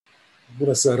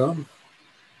Bună seara!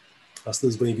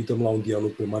 Astăzi vă invităm la un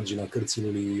dialog pe marginea cărții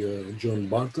lui John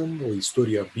Barton, O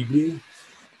istorie a Bibliei,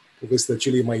 povestea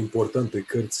celei mai importante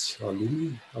cărți a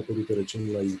lumii, apărută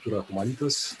recent la editura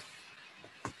Humanitas.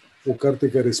 O carte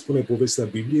care spune povestea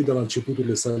Bibliei de la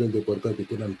începuturile sale îndepărtate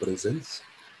până în prezent,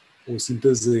 o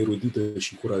sinteză erudită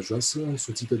și curajoasă,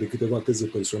 însoțită de câteva teze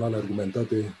personale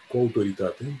argumentate cu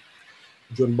autoritate.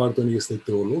 John Barton este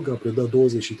teolog, a predat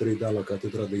 23 de ani la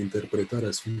Catedra de Interpretare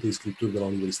a Sfintei Scripturi de la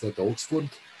Universitatea Oxford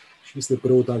și este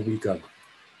preot anglican.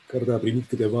 Cartea a primit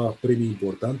câteva premii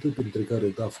importante, printre care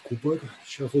Duff Cooper,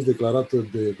 și a fost declarată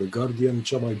de The Guardian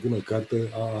cea mai bună carte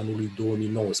a anului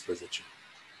 2019.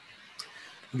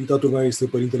 Invitatul meu este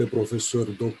părintele profesor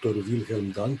dr.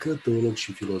 Wilhelm Dancă, teolog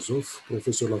și filozof,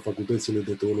 profesor la facultățile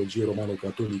de teologie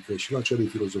romano-catolică și la cea de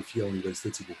filozofie a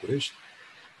Universității București,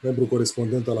 membru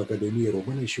corespondent al Academiei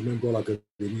Române și membru al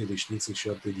Academiei de Științe și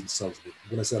Arte din Salzburg.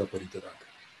 Bună seara, părinte Dancă!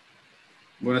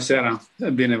 Bună seara!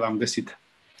 Bine v-am găsit!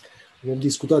 Vom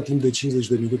discuta timp de 50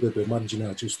 de minute pe marginea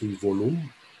acestui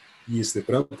volum. Este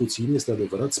prea puțin, este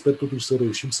adevărat. Sper totuși să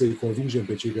reușim să-i convingem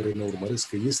pe cei care ne urmăresc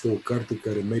că este o carte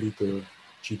care merită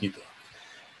citită.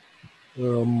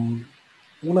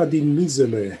 Una din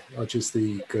mizele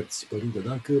acestei cărți, părinte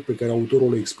Dancă, pe care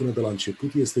autorul o expune de la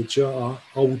început, este cea a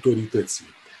autorității.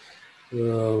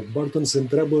 Barton se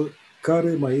întreabă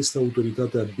care mai este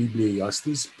autoritatea Bibliei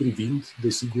astăzi, privind,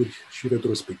 desigur, și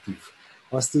retrospectiv.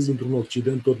 Astăzi, într-un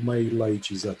Occident tot mai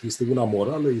laicizat. Este una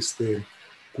morală, este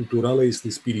culturală, este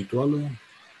spirituală,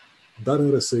 dar în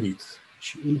răsărit.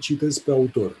 Și îl citez pe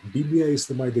autor. Biblia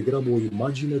este mai degrabă o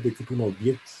imagine decât un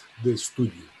obiect de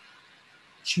studiu.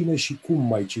 Cine și cum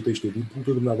mai citește, din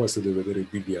punctul dumneavoastră de vedere,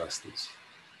 Biblia astăzi?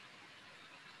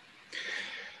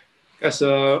 Ca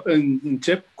să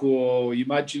încep cu o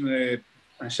imagine,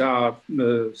 așa,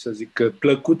 să zic,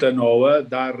 plăcută nouă,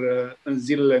 dar în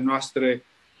zilele noastre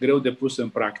greu de pus în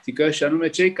practică, și anume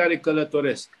cei care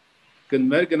călătoresc. Când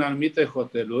merg în anumite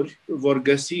hoteluri, vor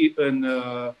găsi în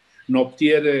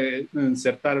noptiere, în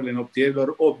sertarele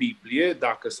noptierilor, o Biblie,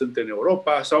 dacă sunt în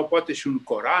Europa, sau poate și un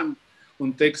Coran,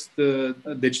 un text,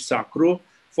 deci sacru,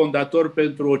 fondator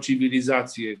pentru o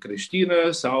civilizație creștină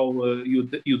sau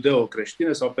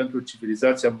iudeo-creștină sau pentru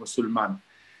civilizația musulmană.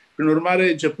 Prin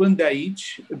urmare, începând de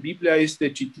aici, Biblia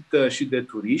este citită și de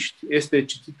turiști, este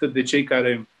citită de cei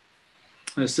care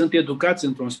sunt educați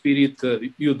într-un spirit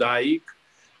iudaic,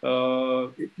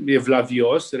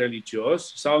 evlavios,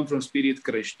 religios, sau într-un spirit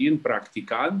creștin,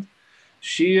 practicant,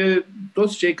 și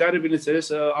toți cei care, bineînțeles,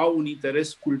 au un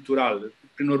interes cultural.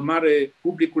 Prin urmare,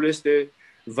 publicul este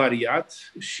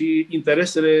variat și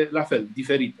interesele la fel,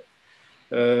 diferite.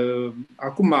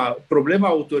 Acum, problema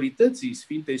autorității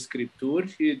Sfintei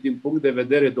Scripturi, din punct de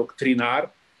vedere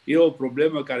doctrinar, e o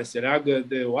problemă care se leagă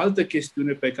de o altă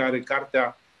chestiune pe care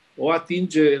cartea o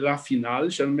atinge la final,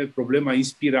 și anume problema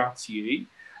inspirației.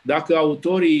 Dacă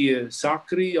autorii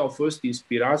sacri au fost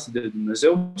inspirați de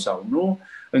Dumnezeu sau nu,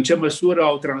 în ce măsură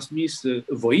au transmis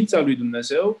voința lui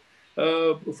Dumnezeu,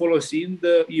 folosind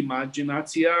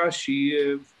imaginația și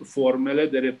formele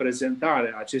de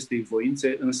reprezentare a acestei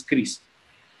voințe în scris.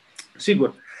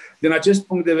 Sigur, din acest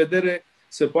punct de vedere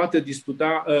se poate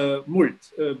discuta mult.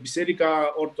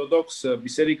 Biserica Ortodoxă,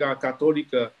 Biserica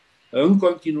Catolică, în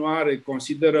continuare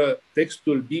consideră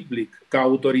textul biblic ca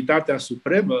autoritatea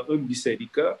supremă în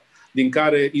biserică, din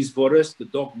care izvorăsc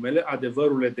dogmele,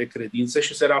 adevărurile de credință,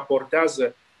 și se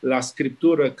raportează la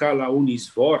Scriptură ca la un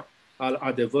izvor al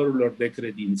adevărurilor de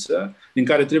credință, din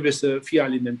care trebuie să fie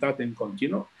alimentate în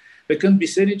continuu, pe când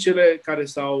bisericile care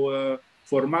s-au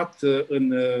format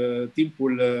în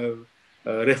timpul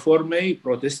Reformei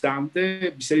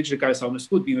protestante, bisericile care s-au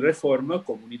născut din Reformă,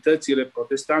 comunitățile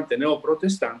protestante,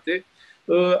 neoprotestante,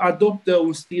 adoptă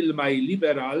un stil mai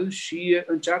liberal și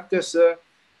încearcă să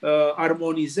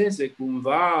armonizeze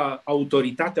cumva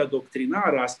autoritatea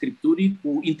doctrinară a Scripturii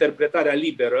cu interpretarea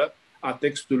liberă a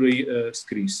textului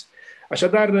scris.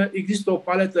 Așadar, există o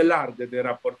paletă largă de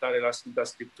raportare la Sfânta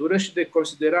Scriptură și de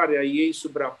considerarea ei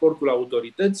sub raportul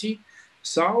autorității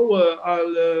sau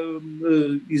al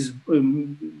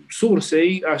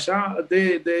sursei așa,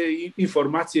 de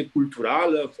informație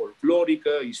culturală, folclorică,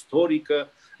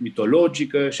 istorică,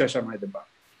 mitologică și așa mai departe.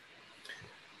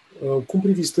 Cum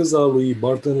priviți teza lui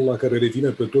Barton, la care revine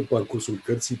pe tot parcursul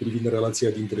cărții, privind relația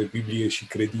dintre Biblie și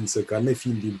credință ca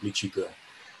nefiind implicită?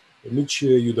 Nici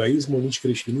iudaismul, nici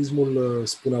creștinismul,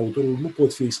 spune autorul, nu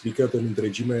pot fi explicate în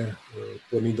întregime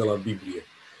pornind de la Biblie.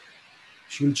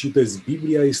 Și îl citez,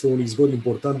 Biblia este un izvor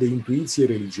important de intuiție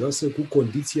religioasă cu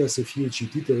condiția să fie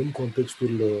citită în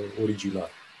contextul original.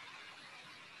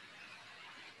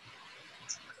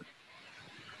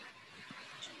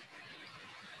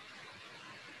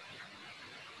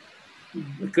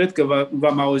 cred că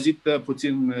v-am auzit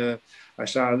puțin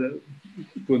așa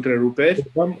cu întreruperi.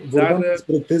 Vorbeam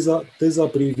despre teza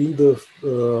privind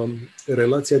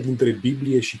relația dintre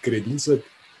Biblie și credință,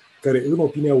 care în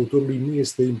opinia autorului nu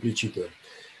este implicită.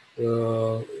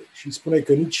 Și spune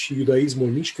că nici iudaismul,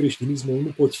 nici creștinismul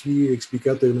nu pot fi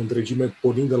explicate în întregime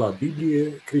pornind de la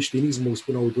Biblie. Creștinismul,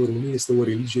 spune autorul, nu este o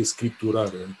religie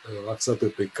scripturară, axată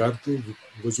pe carte,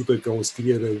 văzută ca o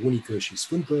scriere unică și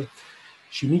sfântă,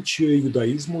 și nici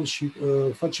iudaismul, și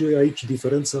face aici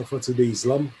diferența față de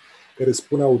islam, care,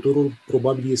 spune autorul,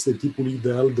 probabil este tipul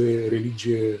ideal de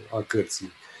religie a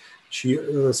cărții. Și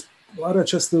are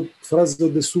această frază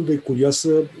destul de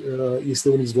curioasă: este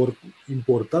un izvor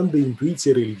important de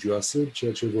intuiție religioasă,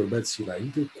 ceea ce vorbeați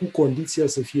înainte, cu condiția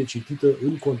să fie citită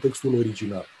în contextul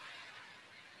original.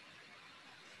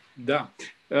 Da.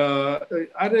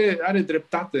 Are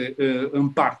dreptate în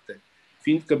parte,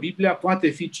 fiindcă Biblia poate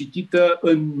fi citită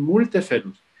în multe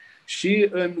feluri. Și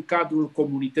în cadrul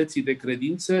comunității de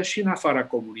credință și în afara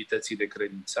comunității de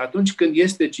credință. Atunci când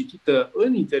este citită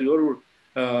în interiorul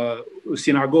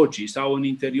sinagogii sau în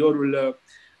interiorul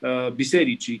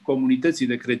bisericii, comunității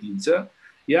de credință,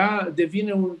 ea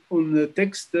devine un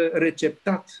text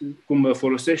receptat, cum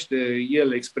folosește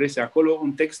el expresia acolo,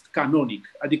 un text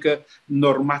canonic, adică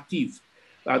normativ.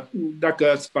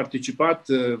 Dacă ați participat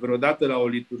vreodată la o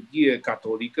liturghie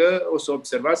catolică, o să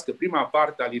observați că prima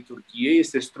parte a liturghiei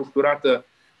este structurată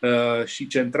și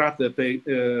centrată pe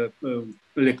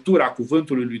lectura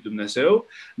cuvântului lui Dumnezeu,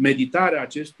 meditarea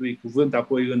acestui cuvânt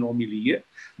apoi în omilie,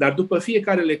 dar după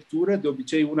fiecare lectură, de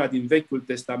obicei una din Vechiul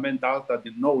Testament, alta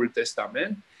din Noul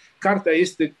Testament, cartea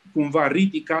este cumva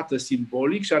ridicată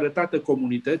simbolic și arătată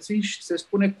comunității și se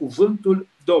spune cuvântul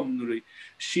Domnului.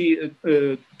 Și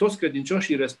toți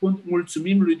credincioșii răspund: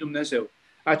 mulțumim lui Dumnezeu.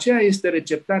 Aceea este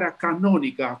receptarea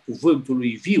canonică a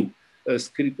cuvântului viu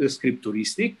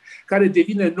scripturistic, care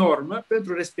devine normă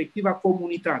pentru respectiva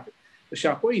comunitate. Și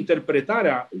apoi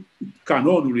interpretarea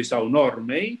canonului sau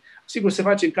normei, sigur, se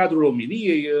face în cadrul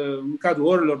omiliei, în cadrul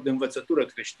orelor de învățătură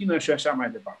creștină și așa mai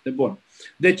departe. Bun.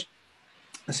 Deci,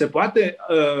 se poate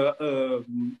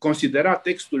considera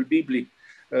textul biblic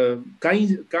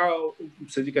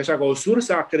să zic așa, ca o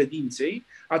sursă a credinței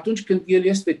atunci când el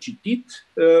este citit,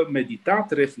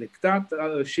 meditat, reflectat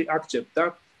și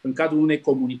acceptat în cadrul unei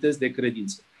comunități de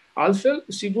credință. Altfel,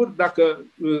 sigur, dacă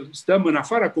stăm în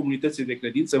afara comunității de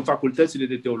credință, în facultățile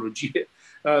de teologie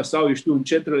sau, eu știu, în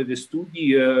centrele de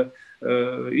studii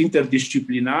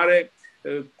interdisciplinare,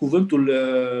 cuvântul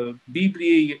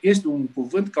Bibliei este un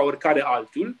cuvânt ca oricare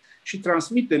altul și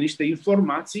transmite niște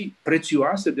informații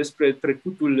prețioase despre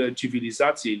trecutul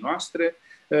civilizației noastre,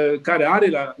 care are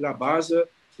la bază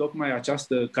tocmai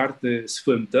această carte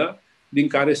sfântă, din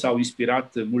care s-au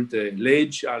inspirat multe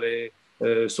legi ale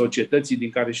societății din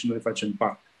care și noi facem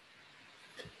parte.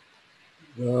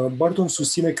 Barton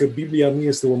susține că Biblia nu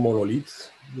este un monolit,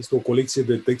 este o colecție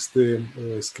de texte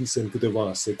scrise în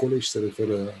câteva secole și se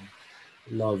referă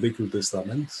la Vechiul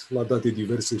Testament, la date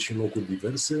diverse și în locuri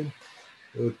diverse.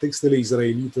 Textele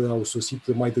izraelite au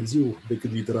sosit mai târziu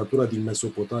decât literatura din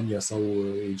Mesopotamia sau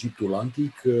Egiptul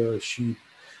antic și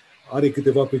are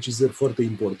câteva precizări foarte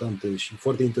importante și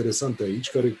foarte interesante aici,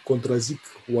 care contrazic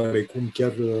oarecum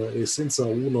chiar esența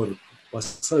unor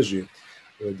pasaje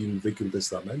din Vechiul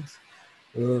Testament,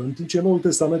 în timp ce Noul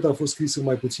Testament a fost scris în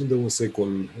mai puțin de un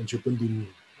secol, începând din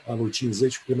anul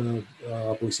 50 până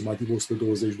aproximativ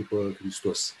 120 după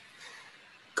Hristos.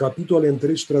 Capitole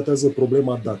întregi tratează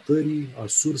problema datării, a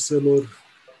surselor,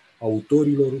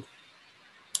 autorilor,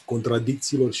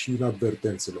 contradicțiilor și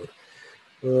inadvertențelor.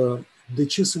 De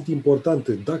ce sunt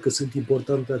importante? Dacă sunt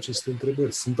importante aceste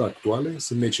întrebări, sunt actuale?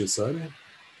 Sunt necesare?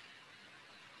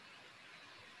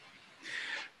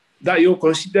 Da, eu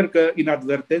consider că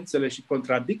inadvertențele și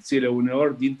contradicțiile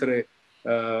uneori dintre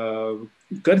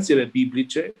cărțile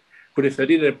biblice, cu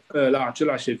referire la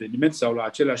același eveniment sau la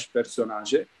aceleași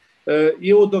personaje,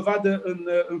 e o dovadă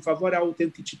în favoarea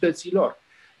autenticității lor.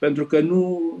 Pentru că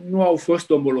nu au fost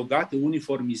omologate,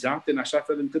 uniformizate, în așa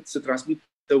fel încât să transmită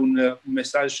un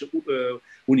mesaj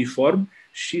uniform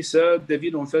și să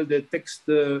devină un fel de text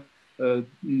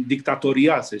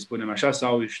dictatorial, să spunem așa,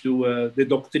 sau știu, de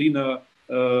doctrină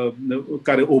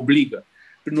care obligă.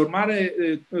 Prin urmare,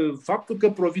 faptul că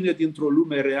provine dintr-o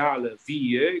lume reală,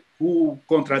 vie, cu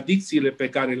contradicțiile pe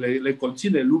care le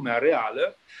conține lumea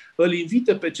reală, îl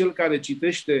invită pe cel care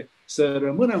citește să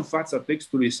rămână în fața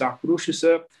textului sacru și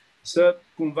să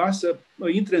cumva să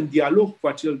intre în dialog cu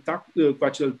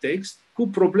acel text, cu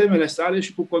problemele sale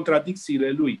și cu contradicțiile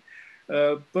lui.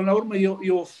 Până la urmă,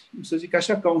 să zic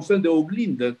așa, ca un fel de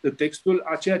oglindă textul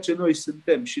a ceea ce noi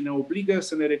suntem și ne obligă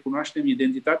să ne recunoaștem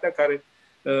identitatea care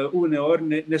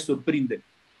uneori ne surprinde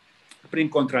prin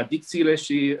contradicțiile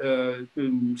și,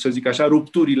 să zic așa,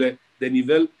 rupturile de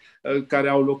nivel care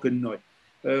au loc în noi.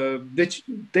 Deci,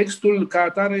 textul ca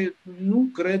atare nu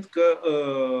cred că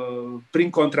prin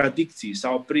contradicții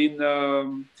sau prin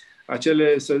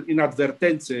acele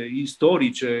inadvertențe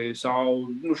istorice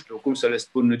sau, nu știu cum să le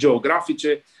spun,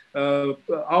 geografice,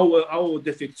 au o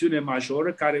defecțiune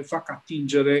majoră care fac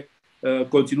atingere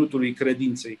conținutului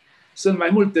credinței. Sunt mai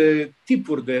multe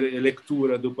tipuri de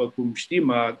lectură, după cum știm,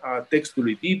 a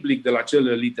textului biblic, de la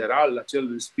cel literal, la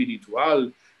cel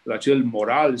spiritual, la cel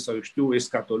moral sau, eu știu,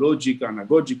 escatologic,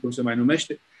 anagogic, cum se mai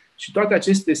numește. Și toate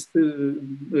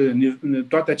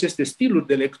aceste stiluri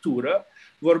de lectură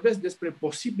vorbesc despre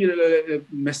posibilele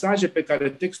mesaje pe care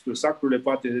textul sacru le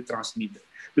poate transmite.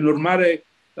 Prin urmare,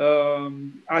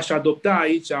 aș adopta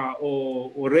aici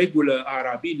o regulă a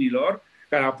rabinilor,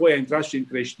 care apoi a intrat și în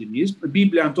creștinism.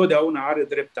 Biblia întotdeauna are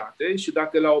dreptate și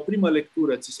dacă la o primă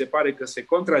lectură ți se pare că se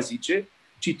contrazice,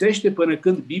 citește până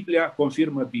când Biblia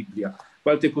confirmă Biblia. Cu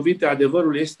alte cuvinte,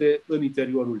 adevărul este în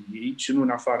interiorul ei și nu în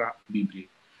afara Bibliei.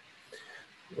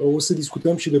 O să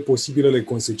discutăm și de posibilele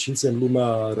consecințe în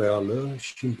lumea reală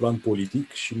și în plan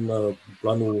politic și în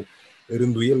planul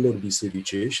rânduielilor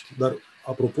bisericești, dar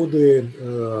apropo de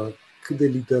cât de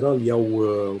literal iau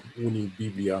unii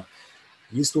Biblia,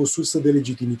 este o sursă de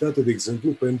legitimitate, de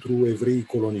exemplu, pentru evreii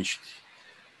coloniști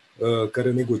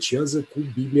care negociază cu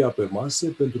Biblia pe masă.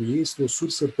 Pentru ei este o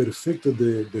sursă perfectă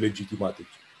de legitimitate.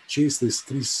 Ce este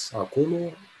scris acolo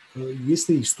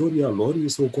este istoria lor,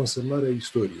 este o consemnare a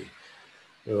istoriei.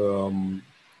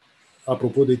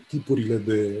 Apropo de tipurile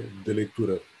de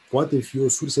lectură, poate fi o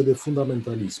sursă de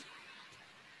fundamentalism.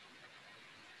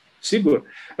 Sigur.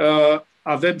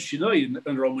 Avem și noi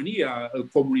în România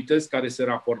comunități care se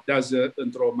raportează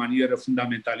într-o manieră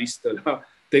fundamentalistă la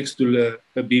textul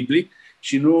biblic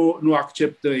și nu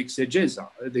acceptă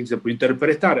exegeza, de exemplu,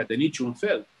 interpretarea de niciun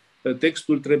fel.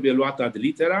 Textul trebuie luat ad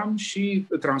literam și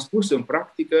transpus în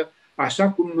practică așa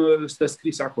cum stă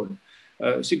scris acolo.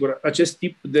 Sigur, acest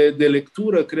tip de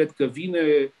lectură cred că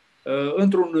vine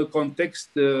într-un context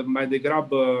mai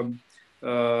degrabă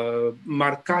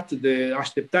marcat de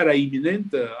așteptarea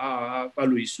iminentă a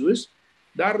lui Isus,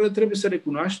 dar trebuie să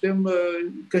recunoaștem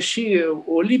că și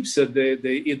o lipsă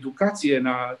de educație în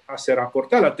a se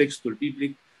raporta la textul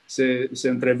biblic se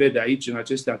întrevede aici, în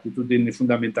aceste atitudini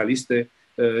fundamentaliste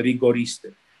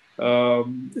rigoriste.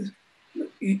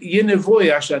 E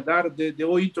nevoie așadar de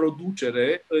o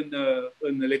introducere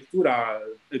în lectura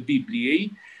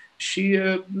Bibliei și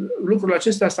lucrul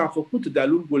acesta s-a făcut de-a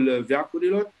lungul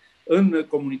veacurilor în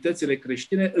comunitățile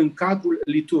creștine în cadrul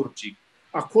liturgic.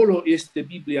 Acolo este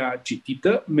Biblia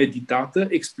citită, meditată,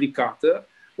 explicată,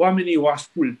 oamenii o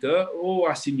ascultă, o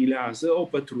asimilează, o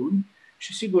pătrund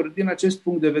și, sigur, din acest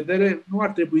punct de vedere, nu ar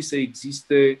trebui să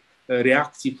existe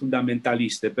reacții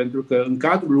fundamentaliste, pentru că în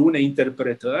cadrul unei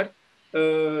interpretări,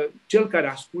 cel care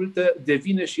ascultă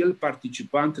devine și el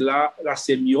participant la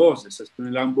semioză, să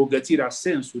spunem, la îmbogățirea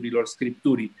sensurilor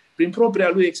Scripturii, prin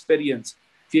propria lui experiență.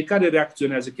 Fiecare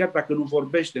reacționează, chiar dacă nu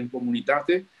vorbește în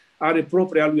comunitate, are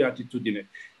propria lui atitudine.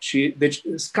 Și deci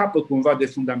scapă cumva de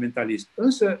fundamentalism.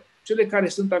 Însă cele care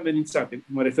sunt amenințate,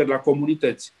 mă refer la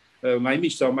comunități mai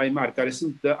mici sau mai mari, care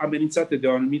sunt amenințate de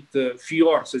un anumit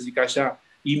fior, să zic așa,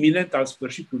 iminent al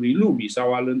sfârșitului lumii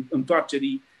sau al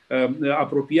întoarcerii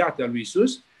apropiate a lui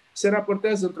Isus, se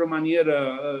raportează într-o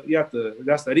manieră, iată,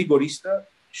 de asta rigoristă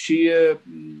și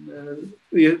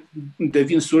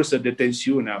devin sursă de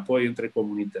tensiune apoi între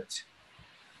comunități.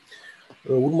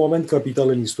 Un moment capital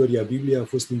în istoria Bibliei a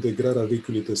fost integrarea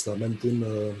Vechiului Testament în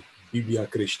Biblia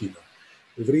creștină.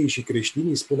 Evreii și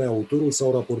creștinii, spune autorul,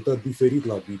 s-au raportat diferit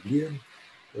la Biblie.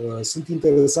 Sunt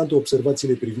interesante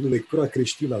observațiile privind lectura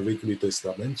creștină a Vechiului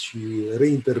Testament și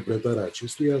reinterpretarea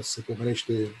acestuia. Se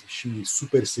pomenește și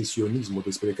supersesionismul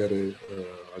despre care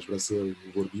aș vrea să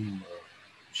vorbim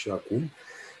și acum.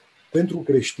 Pentru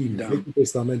creștini, Vechiul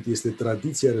Testament este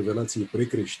tradiția revelației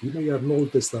precreștine, iar Noul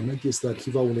Testament este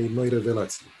arhiva unei noi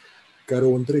revelații, care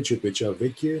o întrece pe cea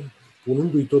veche,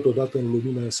 punându-i totodată în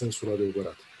lumină sensul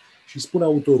adevărat. Și spune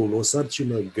autorul, o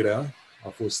sarcină grea a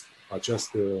fost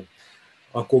această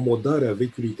acomodare a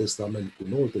Vechiului Testament cu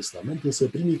Noul Testament, însă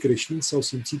primii creștini s-au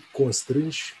simțit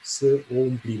constrânși să o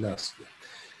împlinească.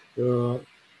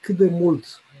 Cât de mult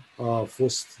a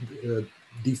fost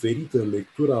diferită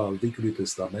lectura Vechiului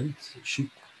Testament și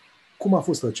cum a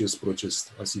fost acest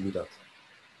proces asimilat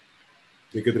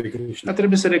de către creștini? Dar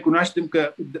trebuie să recunoaștem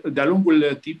că de-a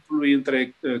lungul timpului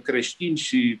între creștini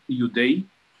și iudei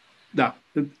Da.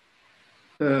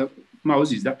 Mă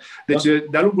auziți, da? Deci,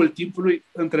 de-a lungul timpului,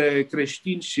 între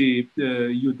creștini și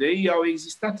iudei au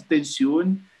existat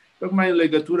tensiuni tocmai în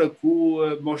legătură cu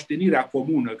moștenirea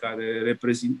comună care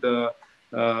reprezintă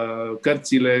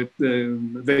cărțile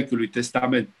Vechiului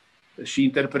Testament și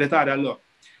interpretarea lor.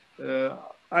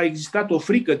 A existat o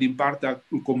frică din partea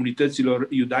comunităților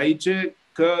iudaice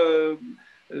că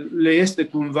le este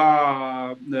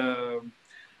cumva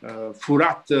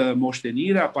furat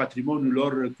moștenirea, patrimoniul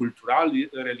lor cultural,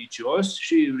 religios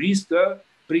și riscă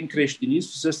prin creștinism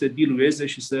să se dilueze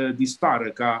și să dispară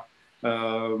ca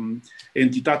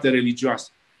entitate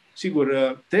religioasă.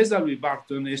 Sigur, teza lui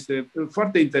Barton este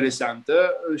foarte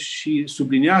interesantă și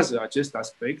subliniază acest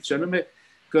aspect, și anume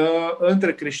că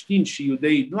între creștini și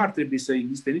iudei nu ar trebui să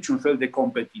existe niciun fel de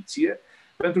competiție,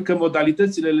 pentru că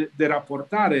modalitățile de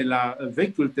raportare la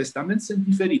Vechiul Testament sunt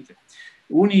diferite.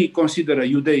 Unii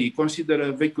iudeii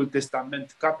consideră Vechiul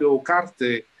Testament ca pe o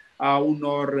carte a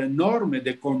unor norme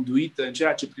de conduită în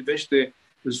ceea ce privește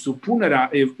supunerea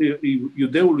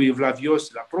iudeului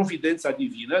evlavios la providența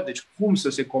divină, deci cum să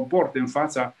se comporte în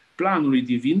fața planului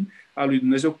divin al lui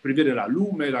Dumnezeu cu privire la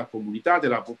lume, la comunitate,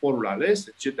 la poporul ales,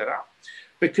 etc.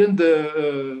 Pe când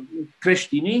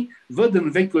creștinii văd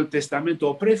în Vechiul Testament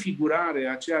o prefigurare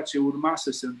a ceea ce urma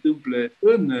să se întâmple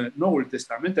în Noul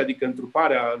Testament, adică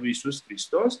întruparea lui Iisus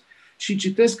Hristos, și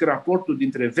citesc raportul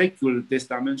dintre Vechiul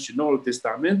Testament și Noul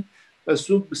Testament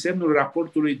sub semnul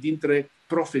raportului dintre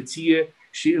profeție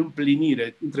și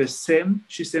împlinire, între semn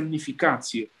și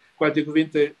semnificație. Cu alte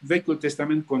cuvinte, Vechiul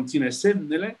Testament conține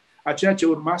semnele a ceea ce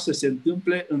urma să se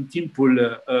întâmple în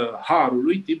timpul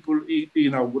Harului, timpul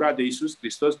inaugurat de Iisus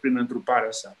Hristos prin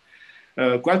întruparea sa.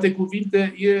 Cu alte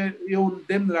cuvinte, e un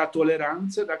demn la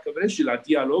toleranță, dacă vreți, și la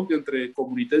dialog între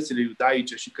comunitățile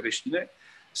iudaice și creștine,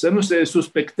 să nu se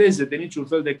suspecteze de niciun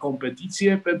fel de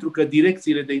competiție, pentru că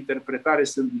direcțiile de interpretare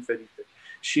sunt diferite.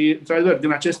 Și, într-adevăr,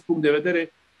 din acest punct de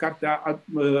vedere, cartea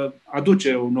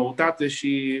aduce o noutate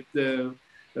și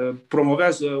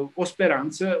promovează o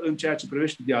speranță în ceea ce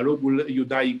privește dialogul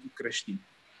iudaic-creștin.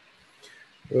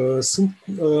 Sunt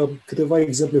câteva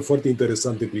exemple foarte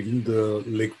interesante privind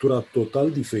lectura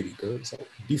total diferită sau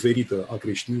diferită a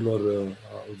creștinilor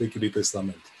al Vechiului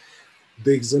Testament.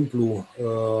 De exemplu,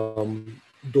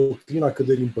 doctrina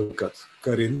căderii în păcat,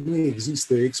 care nu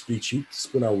există explicit,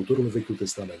 spune autorul, în Vechiul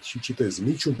Testament. Și citez: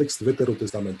 niciun text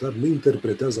veterotestamentar nu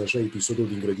interpretează așa episodul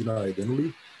din grădina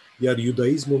Edenului, iar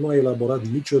iudaismul nu a elaborat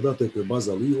niciodată pe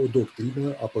baza lui o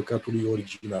doctrină a păcatului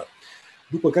original.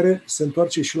 După care se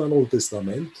întoarce și la Noul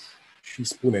Testament și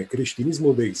spune: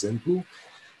 creștinismul, de exemplu,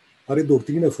 are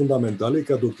doctrine fundamentale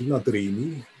ca doctrina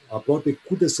Treimii, aproape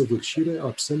cu desăvârșire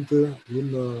absentă în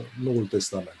Noul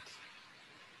Testament.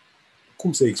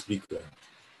 Cum se explică?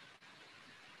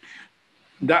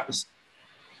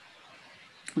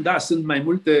 Da, sunt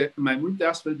mai multe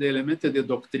astfel de elemente de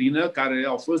doctrină care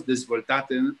au fost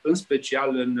dezvoltate în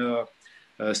special în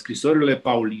scrisorile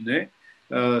pauline,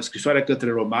 scrisoarea către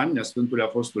romani a Sfântului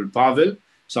Apostol Pavel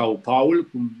sau Paul,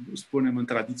 cum spunem în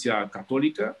tradiția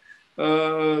catolică.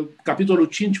 Capitolul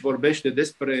 5 vorbește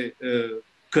despre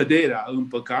căderea în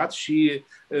păcat și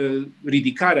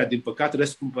ridicarea din păcat,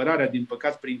 răscumpărarea din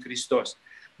păcat prin Hristos.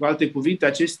 Cu alte cuvinte,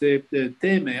 aceste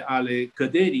teme ale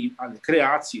căderii, ale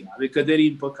creației, ale căderii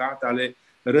în păcat, ale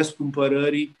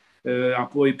răscumpărării,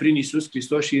 apoi prin Iisus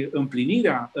Hristos și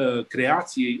împlinirea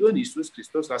creației în Iisus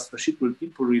Hristos la sfârșitul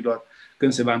timpurilor,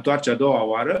 când se va întoarce a doua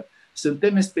oară, sunt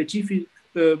teme specific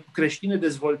creștine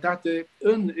dezvoltate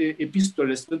în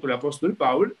epistolele Sfântului Apostol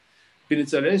Paul,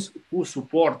 bineînțeles, cu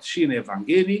suport și în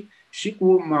Evanghelii și,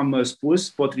 cum am spus,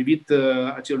 potrivit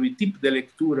acelui tip de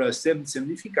lectură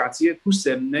semnificație, cu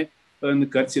semne în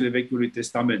cărțile Vechiului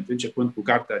Testament, începând cu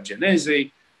cartea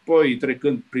Genezei, apoi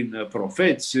trecând prin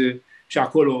profeți, și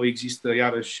acolo există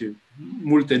iarăși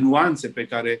multe nuanțe pe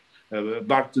care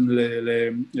Barton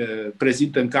le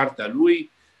prezintă în cartea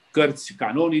lui, cărți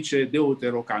canonice,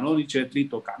 deuterocanonice,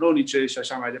 tritocanonice și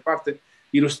așa mai departe,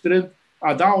 ilustrând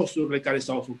adaosurile care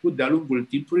s-au făcut de-a lungul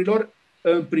timpurilor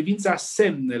în privința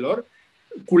semnelor,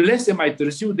 culese mai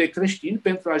târziu de creștini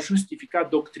pentru a justifica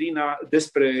doctrina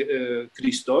despre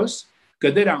Hristos,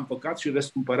 căderea în păcat și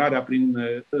răscumpărarea prin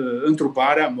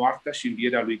întruparea, moartea și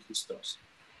învierea lui Hristos.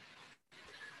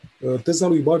 Teza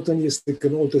lui Barton este că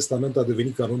Noul Testament a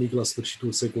devenit canonic la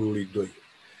sfârșitul secolului II.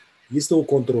 Este o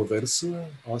controversă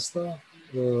asta?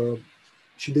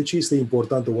 Și de ce este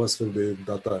importantă o astfel de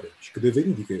datare? Și cât de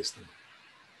veridică este?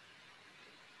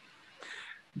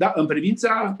 Da, în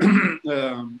privința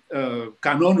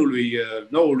canonului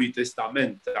Noului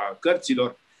Testament, a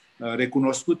cărților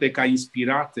recunoscute ca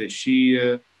inspirate și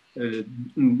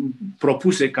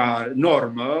propuse ca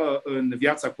normă în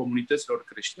viața comunităților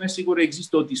creștine, sigur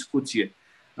există o discuție.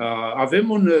 Avem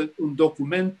un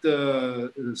document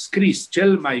scris,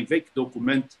 cel mai vechi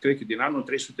document, cred că din anul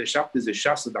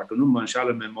 376, dacă nu mă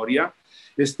înșală memoria,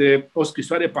 este o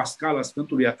scrisoare pascală a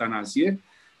Sfântului Atanasie,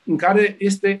 în care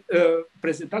este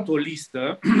prezentată o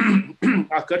listă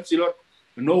a cărților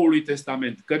Noului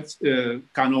Testament, cărți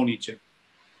canonice.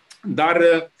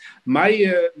 Dar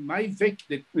mai vechi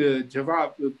de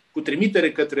ceva, cu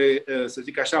trimitere către, să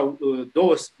zic așa,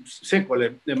 2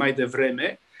 secole de mai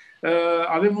devreme,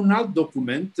 avem un alt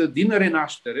document din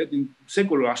Renaștere, din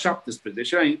secolul al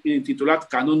XVII, intitulat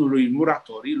Canonul lui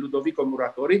Muratori, Ludovico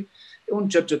Muratori, un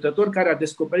cercetător care a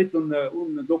descoperit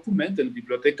un document în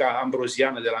Biblioteca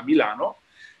Ambroziană de la Milano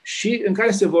și în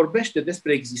care se vorbește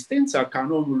despre existența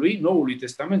canonului Noului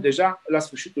Testament deja la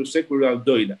sfârșitul secolului al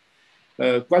II-lea.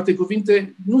 Cu alte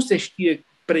cuvinte, nu se știe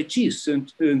precis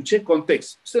în ce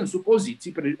context. Sunt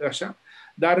supoziții, așa,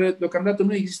 dar deocamdată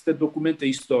nu există documente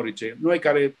istorice. Noi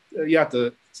care,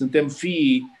 iată, suntem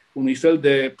fiii unui fel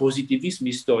de pozitivism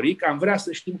istoric, am vrea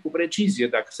să știm cu precizie,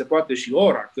 dacă se poate și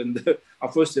ora când a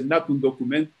fost semnat un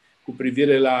document cu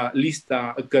privire la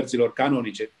lista cărților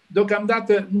canonice.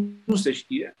 Deocamdată nu se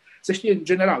știe. Se știe în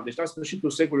general. Deci la sfârșitul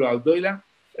secolului al II-lea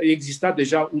exista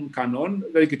deja un canon,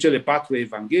 adică cele 4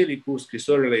 evanghelii cu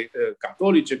scrisorile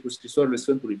catolice, cu scrisorile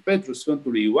Sfântului Petru,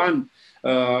 Sfântului Ioan,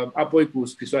 apoi cu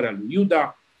scrisoarea lui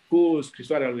Iuda, cu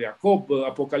scrisoarea lui Iacob,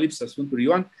 Apocalipsa Sfântului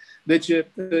Ioan, deci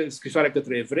scrisoarea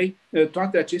către evrei,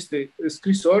 toate aceste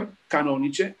scrisori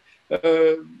canonice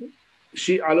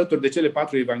și alături de cele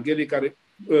 4 evanghelii care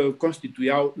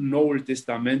constituiau Noul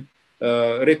Testament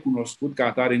recunoscut ca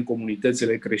atare în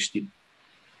comunitățile creștine.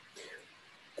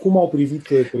 Cum au privit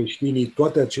creștinii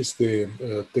toate aceste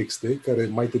texte, care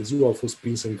mai târziu au fost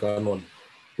prinse în canon,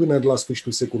 până la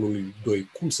sfârșitul secolului II?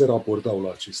 Cum se raportau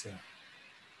la acestea?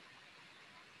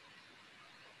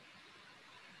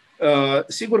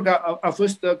 Sigur că a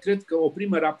fost, cred că, o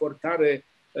primă raportare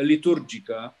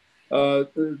liturgică.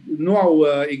 Nu au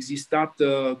existat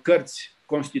cărți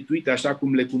constituite așa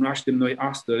cum le cunoaștem noi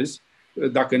astăzi,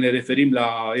 dacă ne referim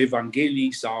la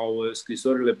Evanghelii sau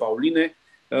scrisorile pauline.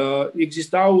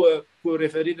 Existau, cu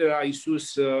referire la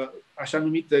Iisus, așa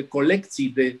numite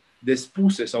colecții de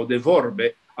spuse sau de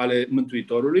vorbe ale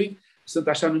Mântuitorului. Sunt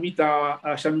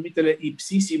așa numitele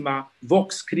ipsissima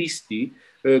vox Christi,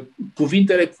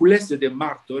 cuvintele culese de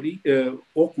martori,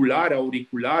 oculari,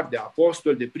 auriculari, de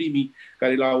apostoli, de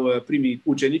primii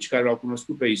ucenici care l-au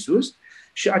cunoscut pe Iisus.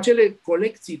 Și acele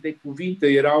colecții de cuvinte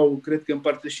erau, cred că,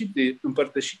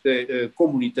 împărtășite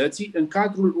comunității în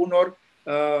cadrul unor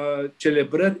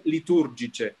celebrări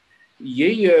liturgice.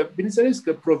 Ei, bineînțeles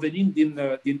că provenind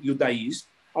din iudaism,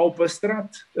 au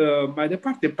păstrat mai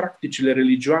departe practicile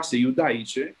religioase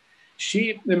iudaice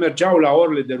și mergeau la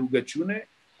orele de rugăciune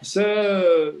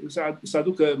să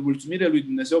aducă mulțumire lui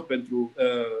Dumnezeu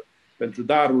pentru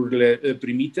darurile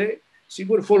primite,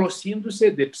 sigur, folosindu-se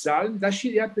de psalmi, dar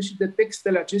și, iată, și de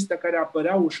textele acestea care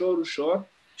apăreau ușor, ușor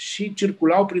și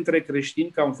circulau printre creștini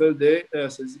ca un fel de,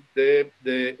 să zic,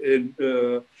 de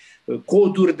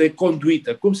coduri de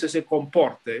conduită, cum să se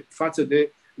comporte față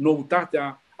de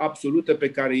noutatea absolută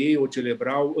pe care ei o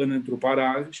celebrau în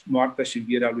întruparea, moartea și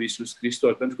învierea lui Iisus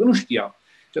Hristos, pentru că nu știau.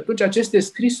 Și atunci aceste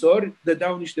scrisori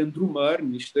dădeau niște îndrumări,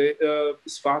 niște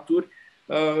sfaturi.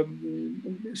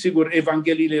 Sigur,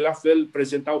 evangheliile la fel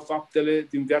prezentau faptele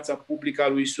din viața publică a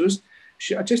lui Iisus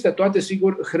și acestea toate,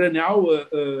 sigur, hrăneau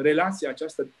relația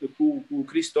aceasta cu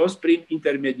Hristos prin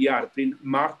intermediari, prin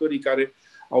martorii care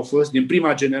au fost din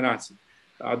prima generație.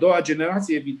 A doua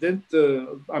generație, evident,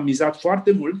 a mizat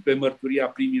foarte mult pe mărturia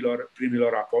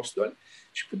primilor apostoli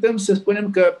și putem să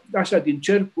spunem că, așa,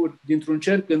 dintr-un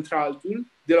cerc într-altul,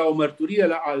 de la o mărturie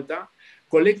la alta,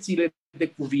 colecțiile de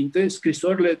cuvinte,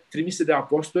 scrisorile trimise de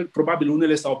apostoli, probabil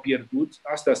unele s-au pierdut,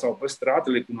 astea s-au păstrat,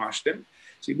 le cunoaștem,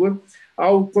 sigur,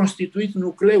 au constituit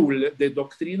nucleul de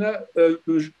doctrină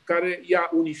care i-a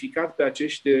unificat pe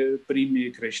acești primi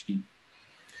creștini.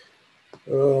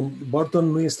 Barton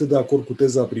nu este de acord cu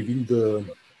teza privind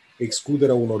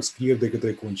excluderea unor scrieri de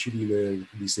către conciliile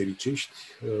bisericești,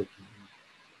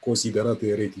 considerate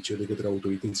eretice de către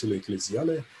autoritățile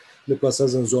ecleziale. Le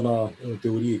plasează în zona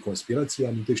teoriei conspirației,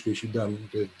 amintește și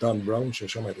de Dan Brown și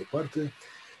așa mai departe.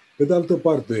 Pe de altă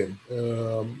parte,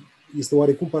 este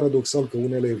oarecum paradoxal că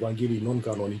unele evanghelii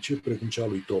non-canonice, precum cea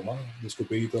lui Toma,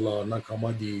 descoperită la Nag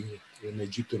Hammadi în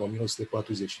Egipt în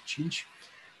 1945,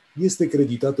 este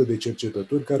creditată de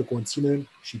cercetători care conține,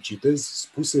 și citez,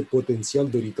 spuse potențial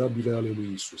veritabile ale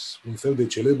lui Isus. Un fel de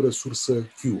celebră sursă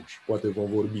Q, și poate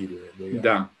vom vorbi de ea.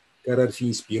 Da. care ar fi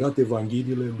inspirat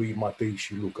Evangheliile lui Matei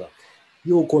și Luca.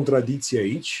 E o contradicție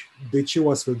aici. De ce o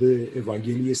astfel de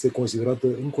Evanghelie este considerată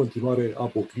în continuare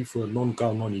apocrifă,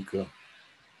 non-canonică?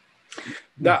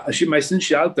 Da, și mai sunt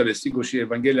și altele, sigur, și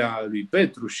Evanghelia lui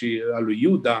Petru și a lui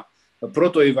Iuda,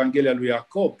 proto-Evanghelia lui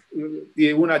Iacob.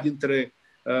 E una dintre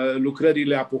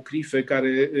lucrările apocrife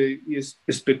care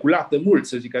e speculată mult,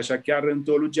 să zic așa, chiar în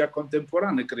teologia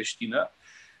contemporană creștină.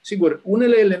 Sigur,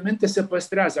 unele elemente se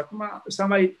păstrează. Acum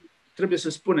trebuie să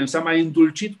spunem, s-a mai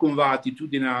îndulcit cumva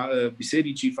atitudinea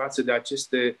bisericii față de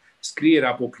aceste scrieri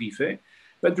apocrife,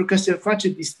 pentru că se face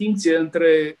distinție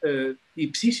între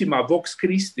ipsissima vox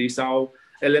Christi sau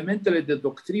elementele de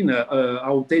doctrină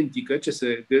autentică ce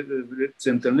se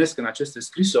întâlnesc în aceste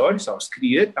scrisori sau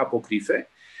scrieri apocrife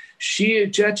și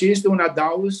ceea ce este un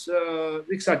adaos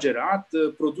exagerat,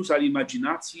 produs al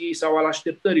imaginației sau al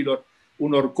așteptărilor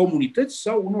unor comunități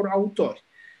sau unor autori.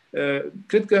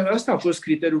 Cred că ăsta a fost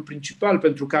criteriul principal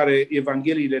pentru care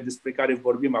evangheliile despre care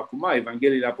vorbim acum,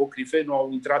 evangheliile apocrife, nu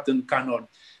au intrat în canon.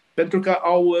 Pentru că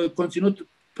au conținut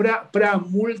prea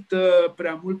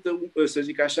mult, să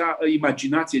zic așa,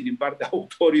 imaginație din partea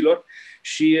autorilor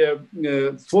și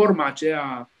forma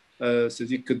aceea, să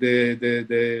zic,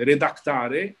 de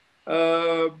redactare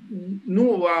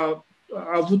nu a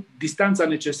avut distanța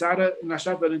necesară în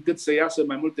așa fel încât să iasă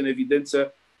mai mult în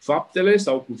evidență faptele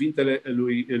sau cuvintele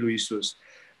lui Isus.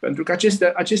 Pentru că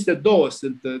aceste două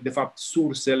sunt, de fapt,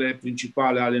 sursele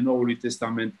principale ale Noului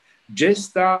Testament.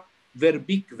 Gesta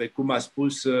verbicve, cum a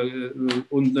spus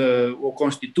o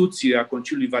Constituție a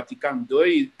Conciliului Vatican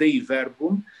II, Dei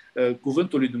Verbum,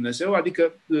 cuvântul lui Dumnezeu,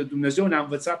 adică Dumnezeu ne-a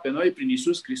învățat pe noi prin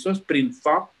Iisus Hristos, prin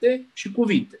fapte și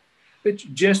cuvinte. Deci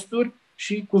gesturi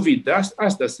și cuvinte.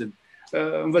 Astea sunt.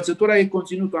 Învățătura e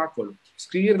conținută acolo.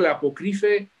 Scrierile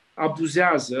apocrife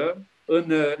abuzează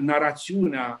în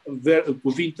narațiunea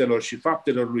cuvintelor și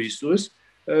faptelor lui Iisus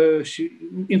și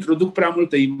introduc prea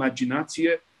multă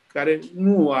imaginație care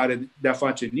nu are de-a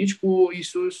face nici cu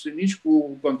Iisus, nici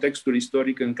cu contextul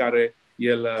istoric în care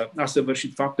el a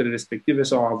săvârșit faptele respective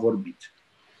sau a vorbit.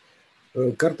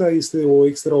 Cartea este o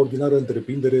extraordinară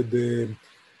întreprindere de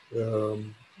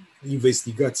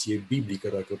investigație biblică,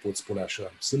 dacă pot spune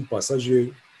așa. Sunt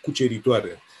pasaje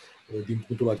cuceritoare din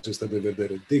punctul acesta de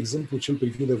vedere. De exemplu, cel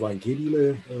privind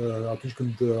Evangheliile, atunci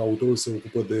când autorul se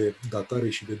ocupă de datare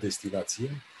și de destinație.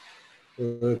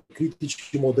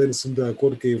 Criticii moderni sunt de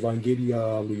acord că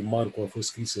Evanghelia lui Marcu a fost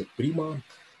scrisă prima,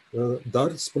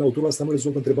 dar, spune autorul, asta nu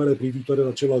rezolvă întrebarea privitoare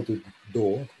la celelalte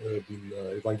două din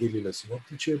Evangheliile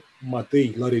sinoptice.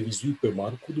 Matei l-a revizuit pe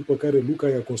Marcu, după care Luca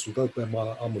i-a consultat pe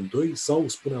amândoi, sau,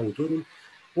 spune autorul,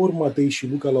 ori Matei și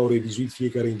Luca l-au revizuit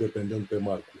fiecare independent pe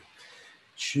Marcu.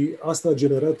 Și asta a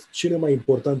generat cele mai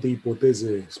importante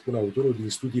ipoteze, spune autorul, din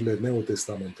studiile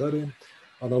neotestamentare,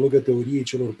 analogă teoriei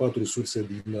celor 4 surse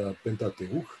din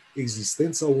Pentateuch,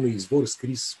 existența unui izvor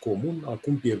scris comun,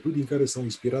 acum pierdut, din care s-au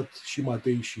inspirat și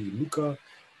Matei și Luca,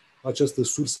 această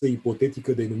sursă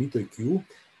ipotetică denumită Q,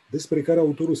 despre care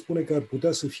autorul spune că ar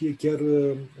putea să fie chiar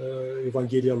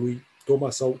Evanghelia lui Toma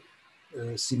sau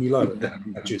similară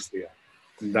acesteia.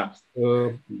 Da.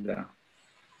 Da.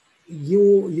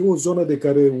 E o zonă de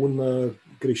care un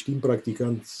creștin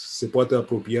practicant se poate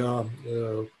apropia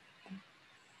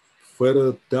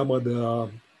fără teama de a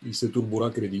îi se turbura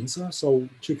credința? Sau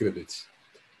ce credeți?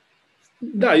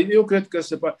 Da, eu cred că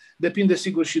depinde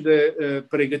sigur și de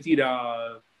pregătirea,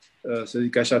 să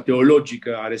zic așa,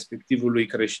 teologică a respectivului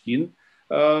creștin.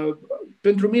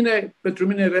 Pentru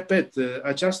mine, repet,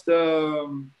 această,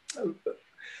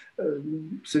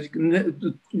 să zic,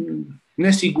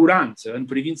 nesiguranță în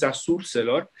privința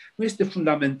surselor nu este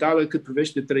fundamentală cât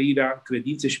privește trăirea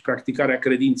credinței și practicarea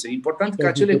credinței. Important ca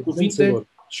acele cuvinte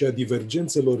și a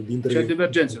divergențelor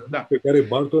da. Pe care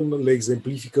Barton le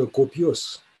exemplifică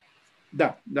copios.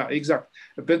 Da, exact.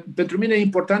 Pentru mine e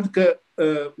important că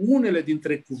unele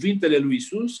dintre cuvintele lui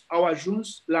Isus au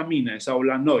ajuns la mine sau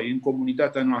la noi, în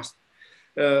comunitatea noastră.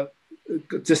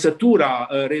 Țesătura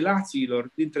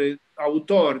relațiilor dintre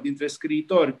autori, dintre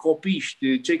scriitori,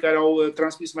 copiști, cei care au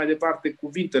transmis mai departe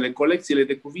cuvintele, colecțiile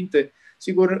de cuvinte,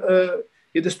 sigur,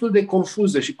 e destul de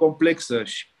confuză și complexă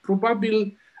și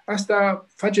probabil asta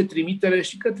face trimitere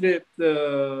și către,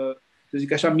 să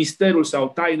zic așa, misterul sau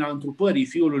taina întrupării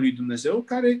Fiului lui Dumnezeu,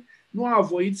 care nu a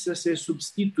voit să se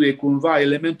substituie cumva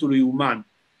elementului uman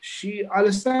și a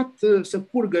lăsat să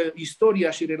curgă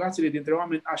istoria și relațiile dintre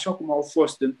oameni așa cum au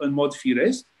fost în mod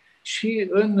firesc și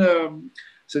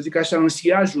să zic așa, în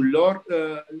siajul lor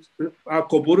a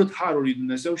coborât harul lui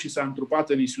Dumnezeu și s-a întrupat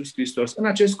în Iisus Hristos. În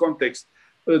acest context,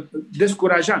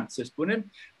 descurajant, să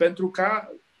spunem, pentru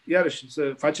ca iarăși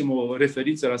să facem o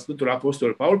referință la Sfântul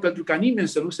Apostol Paul, pentru ca nimeni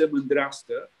să nu se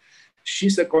mândrească și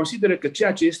să considere că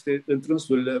ceea ce este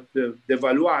întrânsul de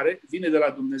valoare vine de la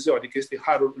Dumnezeu, adică este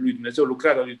harul lui Dumnezeu,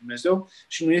 lucrarea lui Dumnezeu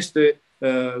și nu este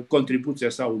contribuția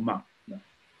sa umană. Da.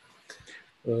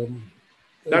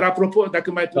 Dar apropo,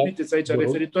 dacă mai permiteți aici,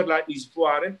 referitor la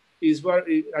izvoare,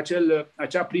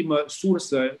 acea primă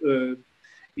sursă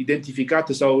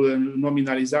identificată sau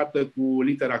nominalizată cu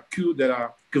litera Q de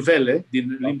la Quelle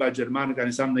din limba germană, care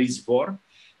înseamnă izvor.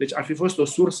 Deci ar fi fost o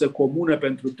sursă comună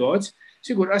pentru toți.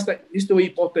 Sigur, asta este o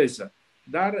ipoteză.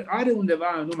 Dar are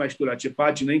undeva, nu mai știu la ce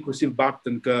pagină, inclusiv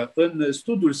Barton, că în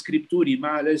studiul Scripturii,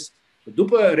 mai ales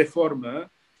după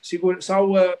Reformă, sigur,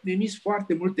 s-au emis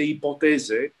foarte multe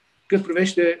ipoteze cât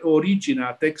privește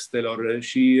originea textelor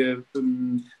și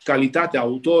calitatea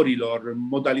autorilor,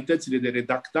 modalitățile de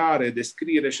redactare, de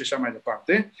scriere și așa mai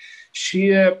departe.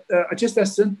 Și acestea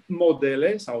sunt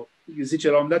modele, sau zice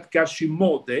la un moment dat chiar și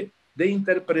mode, de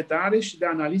interpretare și de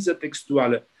analiză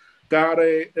textuală,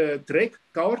 care trec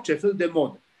ca orice fel de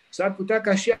mod. S-ar putea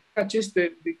ca și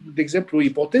aceste, de exemplu,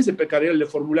 ipoteze pe care el le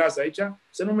formulează aici,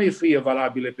 să nu mai fie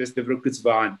valabile peste vreo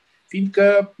câțiva ani.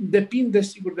 Fiindcă depinde,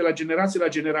 sigur, de la generație la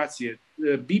generație.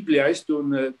 Biblia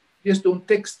este un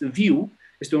text viu,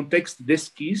 este un text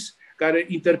deschis, care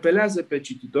interpelează pe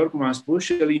cititor, cum am spus,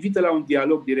 și îl invită la un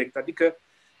dialog direct. Adică,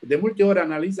 de multe ori,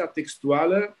 analiza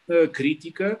textuală,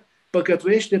 critică,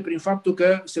 păcătuiește prin faptul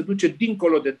că se duce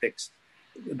dincolo de text.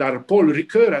 Dar Paul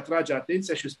Ricoeur atrage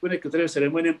atenția și spune că trebuie să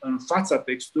rămânem în fața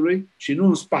textului și nu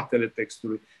în spatele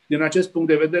textului. Din acest punct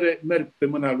de vedere, merg pe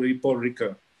mâna lui Paul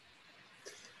Ricoeur.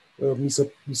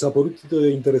 Mi s-a părut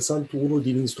interesant unul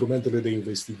din instrumentele de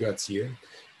investigație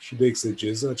și de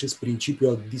exegeză, acest principiu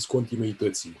al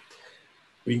discontinuității,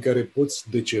 prin care poți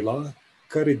decela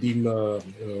care din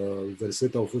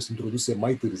versete au fost introduse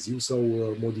mai târziu sau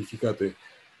modificate.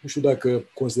 Nu știu dacă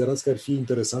considerați că ar fi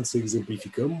interesant să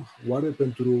exemplificăm, oare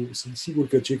sunt sigur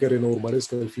că cei care ne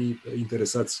urmăresc ar fi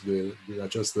interesați de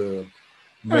această...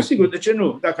 Da, sigur, de ce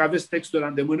nu? Dacă aveți textul la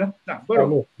îndemână, da, vă rog.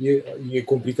 Nu, e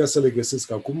complicat să le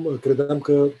găsesc acum. Credeam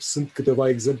că sunt câteva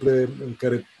exemple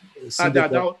care sunt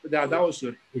de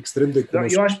adaosuri. Extrem de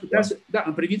cunoscute. Eu aș putea să,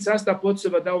 în privința asta pot să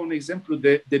vă dau un exemplu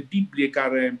de Biblie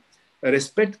care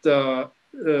respectă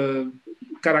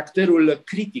caracterul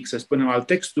critic, să spunem, al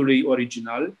textului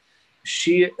original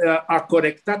și a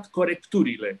corectat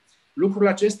corecturile. Lucrul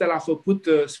acesta l-a făcut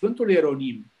Sfântul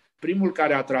Ieronim, primul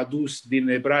care a tradus din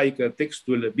ebraică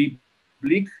textul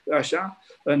biblic, așa,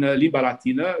 în limba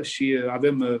latină, și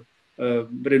avem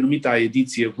renumita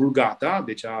ediție Vulgata,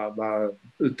 deci a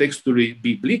textului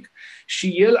biblic,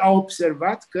 și el a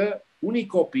observat că unii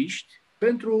copiști,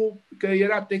 pentru că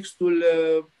era textul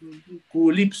cu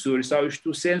lipsuri sau,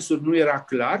 sensul nu era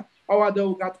clar, au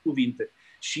adăugat cuvinte.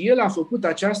 Și el a făcut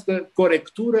această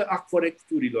corectură a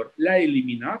corecturilor. Le-a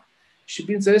eliminat și,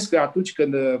 bineînțeles că atunci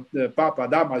când Papa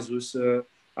Damasus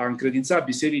a încredințat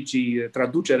bisericii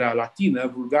traducerea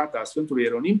latină, Vulgata, a Sfântului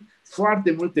Ieronim,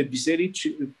 foarte multe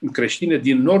biserici creștine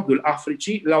din nordul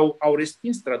Africii au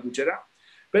respins traducerea,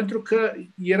 pentru că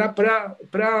era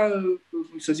prea,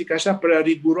 să zic așa, prea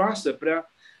riguroasă,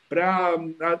 prea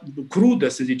crudă,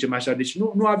 să zicem așa. Deci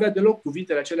nu avea deloc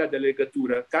cuvintele acelea de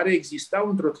legătură, care existau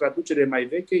într-o traducere mai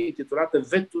veche, intitulată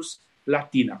Vetus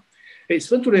Latina.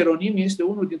 Sfântul Ieronim este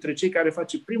unul dintre cei care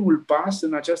face primul pas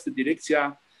în această direcție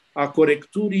a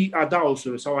corecturii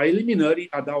adaosurilor sau a eliminării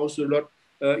adaosurilor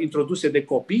introduse de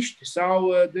copiști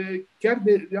sau chiar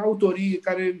de autorii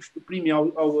care, primii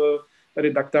au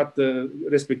redactat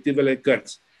respectivele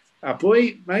cărți.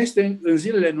 Apoi, mai este în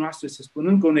zilele noastre, să spun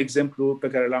încă un exemplu pe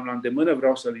care l-am la îndemână,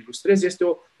 vreau să-l ilustrez, este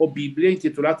o Biblie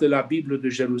intitulată La Bible de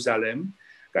Jerusalem,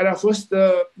 care a fost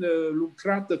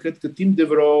lucrată, cred că timp de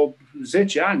vreo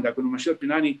 10 ani, dacă nu mă înșel,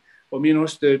 prin anii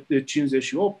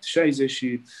 1958,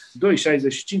 62,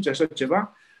 65, așa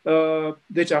ceva.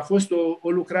 Deci a fost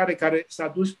o lucrare care s-a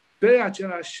dus pe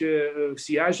același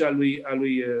siaj al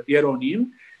lui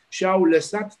Ieronim și au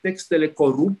lăsat textele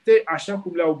corupte așa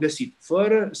cum le-au găsit,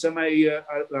 fără să mai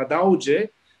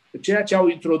adauge ceea ce au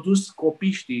introdus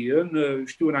copiștii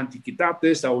în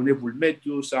antichitate sau în Evul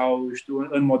Mediu sau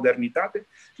în modernitate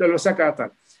și le-au lăsat ca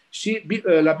atare. Și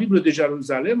la Biblia de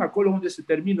Jerusalem, acolo unde se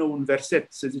termină un verset,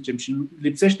 să zicem, și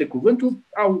lipsește cuvântul,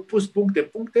 au pus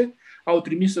puncte, au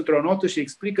trimis într-o notă și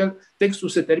explică textul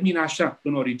se termină așa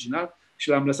în original și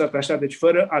l-am lăsat așa, deci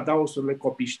fără adausurile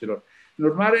copiștilor. În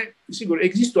urmare, sigur,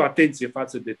 există o atenție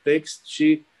față de text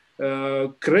și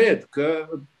cred că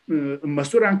în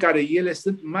măsura în care ele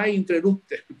sunt mai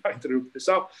întrerupte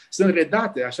sau sunt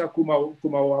redate așa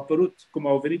cum au apărut, cum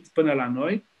au venit până la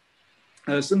noi,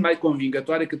 sunt mai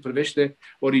convingătoare cât privește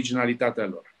originalitatea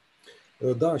lor.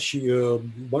 Da, și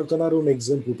Barton are un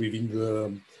exemplu privind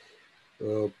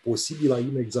posibila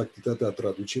inexactitate a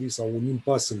traducerii sau un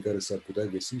impas în care s-ar putea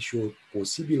găsi și o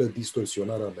posibilă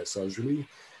distorsionare a mesajului.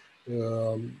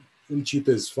 Îl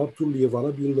citez. Faptul e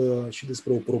valabil și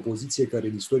despre o propoziție care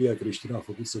în istoria creștină a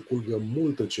făcut să curgă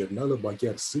multă cerneală, ba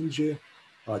chiar sânge.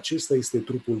 Acesta este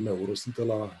trupul meu, rostită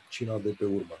la cina de pe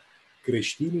urmă.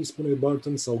 Creștinii, spune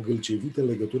Barton, s-au gâlcevit în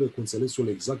legătură cu înțelesul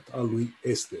exact al lui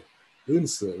este.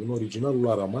 Însă, în originalul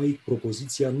aramaic,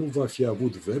 propoziția nu va fi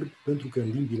avut verb, pentru că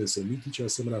în limbile semitice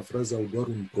asemenea fraze au doar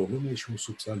un pronume și un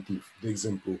substantiv. De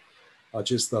exemplu,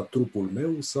 acesta trupul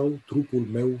meu sau trupul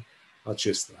meu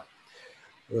acesta.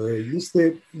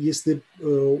 Este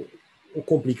o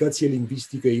complicație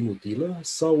lingvistică inutilă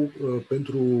sau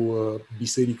pentru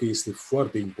biserică este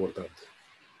foarte important?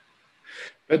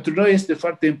 Pentru noi este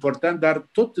foarte important, dar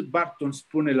tot Barton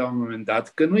spune la un moment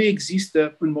dat că nu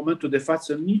există în momentul de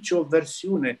față nicio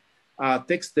versiune a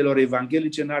textelor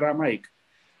evanghelice în aramaic.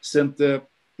 Sunt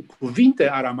cuvinte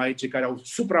aramaice care au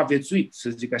supraviețuit, să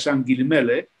zic așa, în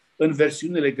ghilimele, în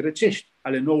versiunile grecești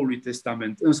ale Noului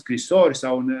Testament, în scrisori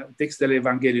sau în textele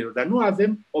evangheliilor, dar nu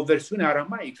avem o versiune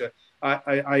aramaică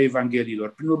a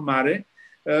evangheliilor. Prin urmare,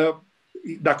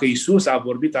 dacă Iisus a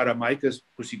vorbit aramaică,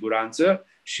 cu siguranță,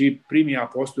 și primii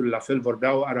apostoli la fel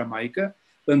vorbeau aramaică,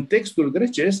 în textul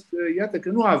grecesc, iată că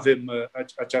nu avem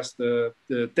această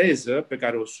teză pe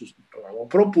care o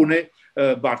propune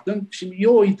Barton și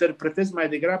eu o interpretez mai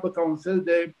degrabă ca un fel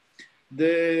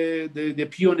de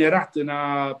pionerat în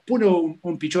a pune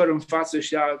un picior în față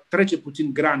și a trece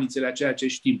puțin granițele a ceea ce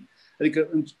știm. Adică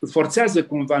forțează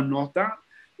cumva nota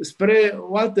spre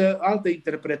o altă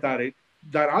interpretare.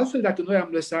 Dar altfel, dacă noi am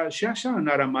lăsat și așa în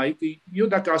aramaic, eu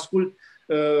dacă ascult,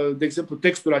 de exemplu,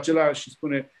 textul acela și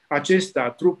spune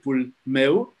acesta, trupul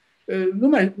meu,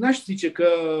 n-aș zice că,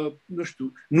 nu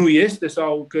știu, nu este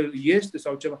sau că este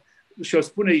sau ceva. Și o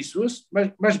spune Iisus,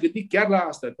 m-aș gândi chiar la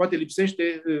asta. Poate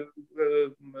lipsește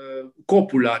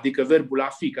copula, adică verbul a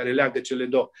fi, care leagă cele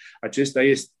două. Acesta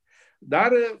este.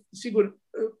 Dar, sigur,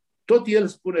 tot el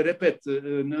spune, repet,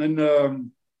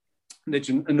 deci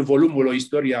în volumul O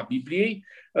istorie a Bibliei,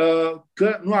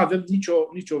 că nu avem nicio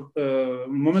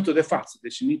în momentul de față,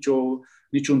 deci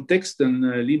niciun text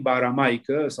în limba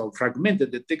aramaică sau fragmente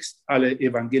de text ale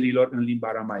Evangheliilor în limba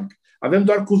aramaică. Avem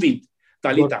doar cuvinte.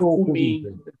 Talita cumi.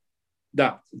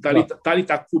 Da,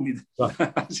 talita cumi. Da.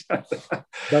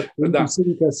 Dar în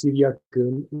biserica siriacă,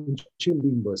 în ce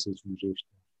limbă se slujește?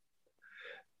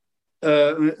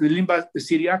 În limba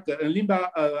siriacă, în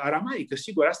limba aramaică,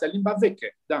 sigur, asta e limba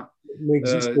veche, da. Nu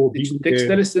există o deci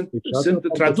textele sunt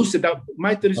traduse, dar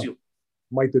mai târziu. Da,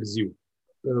 mai târziu.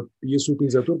 E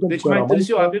surprinzător pentru deci că mai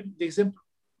târziu avem, de exemplu...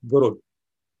 Vă rog.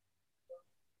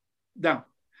 Da.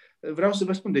 Vreau să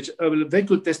vă spun, deci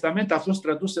Vechiul Testament a fost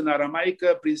tradus în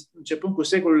aramaică începând cu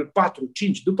secolul 4-5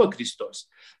 după Hristos.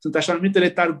 Sunt așa numitele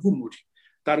targumuri.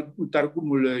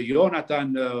 Targumul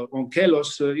Ionatan,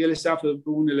 Onkelos,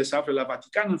 unele se află la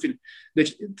Vatican, în fine.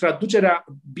 Deci, traducerea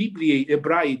Bibliei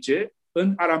ebraice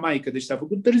în aramaică, deci s-a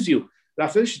făcut târziu. La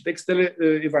fel și textele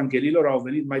Evangheliilor au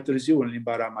venit mai târziu în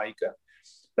limba aramaică.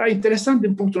 Dar interesant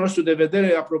din punctul nostru de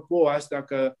vedere, apropo asta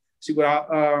că, sigur,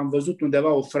 am văzut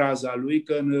undeva o frază a lui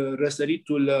că în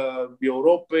răsăritul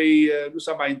Europei nu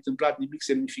s-a mai întâmplat nimic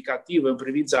semnificativ în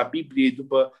privința Bibliei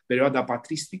după perioada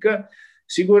patristică.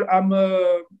 Sigur,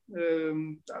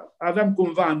 aveam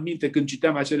cumva în minte, când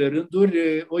citeam acele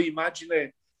rânduri, o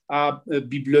imagine a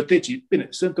bibliotecii. Bine,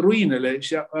 sunt ruinele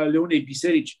și ale unei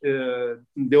biserici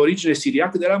de origine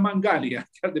siriacă de la Mangalia,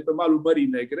 chiar de pe malul Mării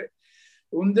Negre,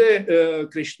 unde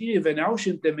creștinii veneau și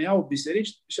întemeiau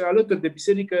biserici și alături de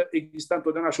biserică exista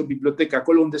întotdeauna și o bibliotecă,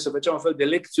 acolo unde se făcea un fel de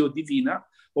lecție divină,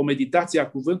 o meditație a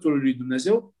Cuvântului lui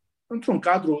Dumnezeu, într-un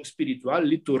cadru spiritual,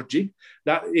 liturgic,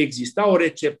 dar exista o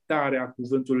receptare a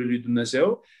Cuvântului lui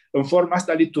Dumnezeu în forma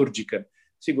asta liturgică.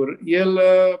 Sigur, el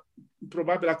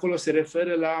probabil acolo se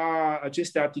referă la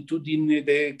aceste atitudini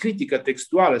de critică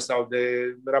textuală sau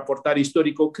de raportare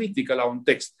istorico-critică la un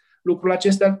text. Lucrul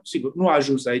acesta, sigur, nu a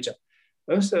ajuns aici.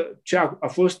 Însă ce a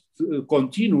fost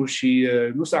continuu și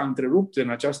nu s-a întrerupt în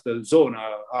această zonă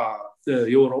a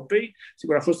Europei,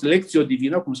 sigur, a fost lectio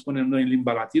divină, cum spunem noi în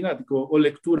limba latină, adică o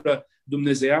lectură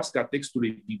dumnezeiască a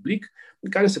textului biblic, în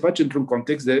care se face într-un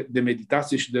context de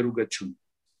meditație și de rugăciune.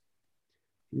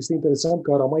 Este interesant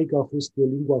că aramaica a fost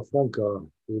lingua franca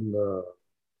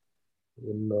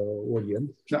în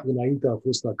Orient. Da. Înainte a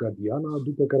fost acadiana,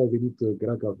 după care a venit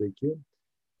greaca veche.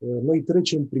 Noi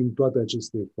trecem prin toate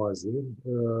aceste faze.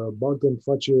 Barton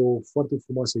face o foarte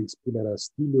frumoasă expunere a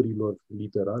stilurilor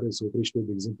literare, se oprește,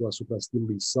 de exemplu, asupra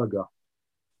stilului saga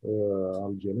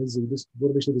al Genezei,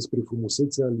 vorbește despre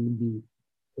frumusețea limbii,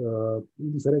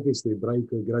 indiferent că este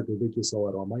ebraică, greacă veche sau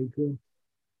aramaică.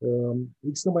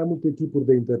 Există mai multe tipuri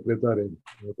de interpretare,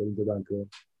 Părinte Dancă,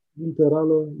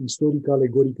 literală, istorică,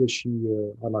 alegorică și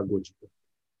anagogică.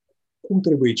 Cum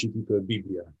trebuie citită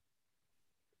Biblia?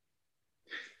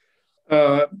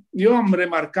 Eu am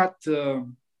remarcat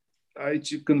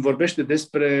aici, când vorbește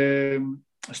despre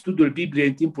studiul Bibliei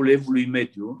în timpul Evului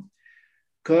Mediu,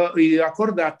 că îi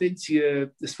acordă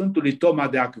atenție Sfântului Toma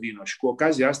de Aquino și cu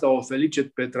ocazia asta o felicit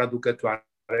pe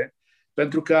traducătoare,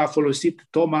 pentru că a folosit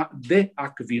Toma de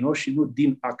Aquino și nu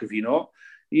din Aquino.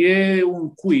 E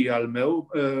un cui al meu,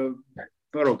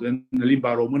 mă rog, în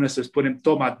limba română să spunem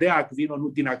Toma de Aquino, nu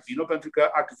din Aquino, pentru că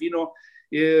Aquino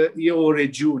e o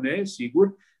regiune,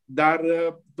 sigur, dar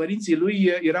părinții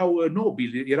lui erau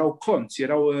nobili, erau conți,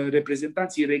 erau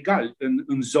reprezentanții regali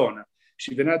în zonă.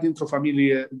 Și venea dintr-o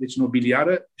familie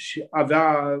nobiliară și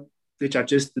avea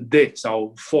acest de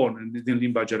sau fon din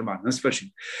limba germană, în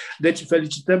sfârșit. Deci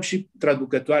felicităm și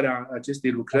traducătoarea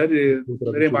acestei lucrări,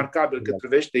 remarcabil cât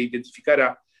privește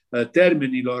identificarea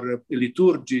termenilor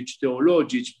liturgici,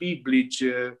 teologici, biblici,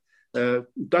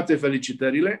 toate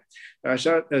felicitările.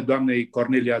 Așa, doamnei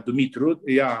Cornelia Dumitru,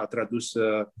 ea a tradus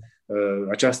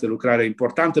această lucrare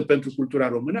importantă pentru cultura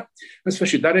română. În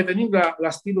sfârșit, dar revenind la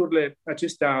stilurile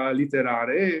acestea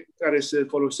literare care se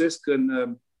folosesc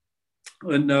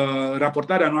în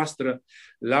raportarea noastră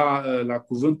la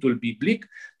cuvântul biblic,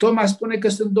 Toma spune că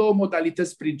sunt două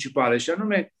modalități principale, și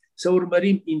anume să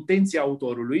urmărim intenția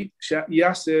autorului și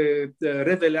ea se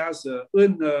revelează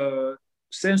în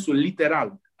sensul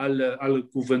literal al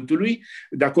cuvântului,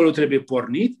 de acolo trebuie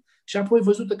pornit, și apoi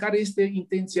văzută care este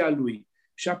intenția lui.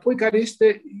 Și apoi care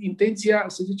este intenția,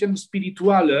 să zicem,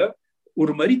 spirituală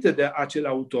urmărită de acel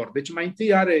autor. Deci mai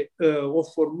întâi are o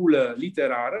formulă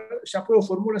literară și apoi o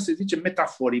formulă, să zicem,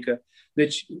 metaforică.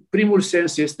 Deci primul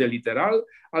sens este literal,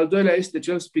 al doilea este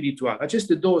cel spiritual.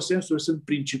 Aceste două sensuri sunt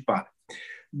principale.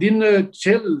 Din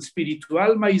cel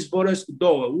spiritual mai izvorăsc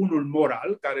două. Unul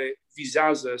moral, care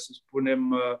vizează, să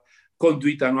spunem,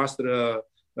 conduita noastră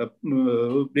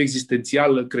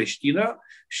existențială creștină,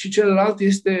 și celălalt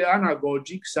este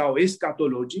anagogic sau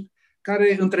escatologic,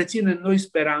 care întreține în noi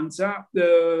speranța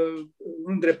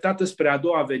îndreptată spre a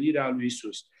doua venire a lui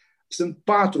Isus. Sunt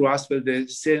 4 astfel de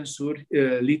sensuri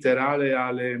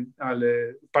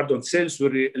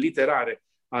sensuri literare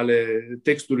ale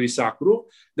textului sacru,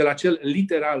 de la cel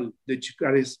literal, deci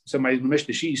care se mai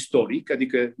numește și istoric,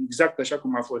 adică exact așa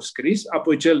cum a fost scris,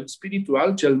 apoi cel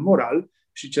spiritual, cel moral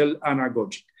și cel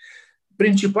anagogic.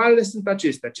 Principalele sunt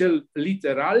acestea, cel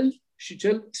literal și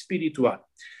cel spiritual.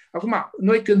 Acum,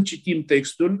 noi când citim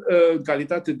textul, în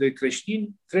calitate de creștini,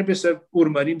 trebuie să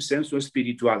urmărim sensul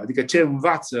spiritual, adică ce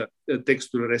învață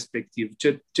textul respectiv,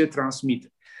 ce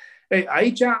transmite.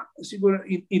 Aici, sigur,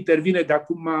 intervine de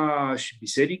acum și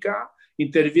biserica,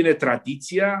 intervine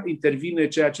tradiția, intervine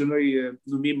ceea ce noi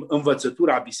numim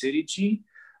învățătura bisericii,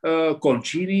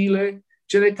 conciliile,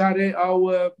 cele care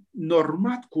au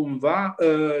normat cumva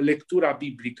lectura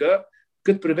biblică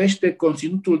cât privește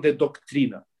conținutul de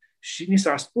doctrină. Și ni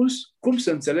s-a spus cum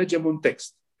să înțelegem un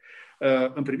text.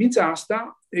 În privința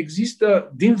asta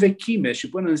există din vechime și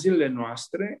până în zilele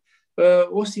noastre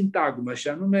o sintagmă, și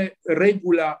anume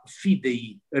regula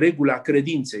fidei, regula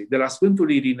credinței, de la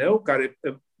Sfântul Irineu, care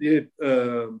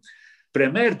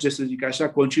premerge, să zic așa,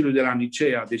 conciliul de la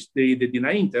Nicea, deci de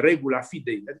dinainte, regula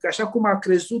fidei. Adică așa cum a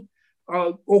crezut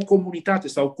o comunitate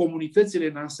sau comunitățile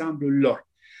în ansamblul lor.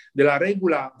 De la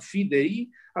regula fidei,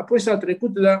 apoi s-a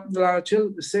trecut la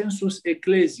acel sensus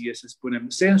ecclesiae, să spunem,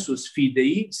 sensus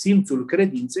fidei, simțul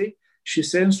credinței, și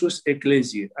sensus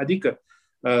ecclesiae, adică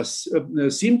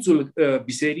simțul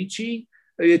bisericii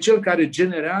e cel care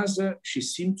generează și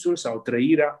simțul sau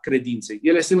trăirea credinței.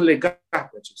 Ele sunt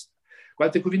legate acestea. Cu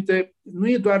alte cuvinte, nu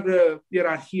e doar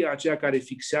ierarhia aceea care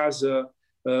fixează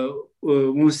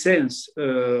un sens,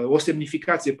 o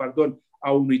semnificație,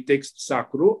 a unui text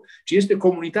sacru, ci este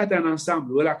comunitatea în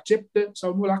ansamblu. Îl acceptă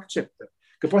sau nu îl acceptă.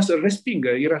 Că poate să-l respingă.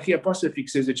 Ierarhia poate să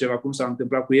fixeze ceva, cum s-a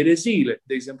întâmplat cu ereziile,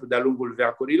 de exemplu, de-a lungul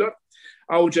veacurilor.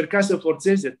 Au încercat să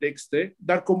forțeze texte,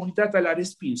 dar comunitatea le-a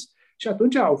respins. Și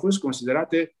atunci au fost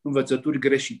considerate învățături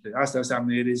greșite. Asta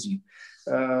înseamnă erezii.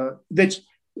 Deci,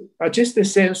 aceste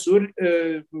sensuri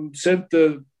sunt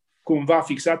cumva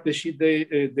fixate și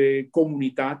de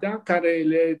comunitatea care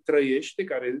le trăiește,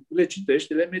 care le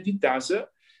citește, le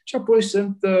meditează, și apoi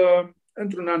sunt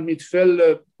într-un anumit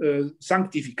fel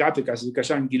sanctificate, ca să zic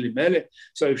așa, în ghilimele,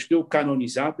 sau eu știu,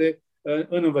 canonizate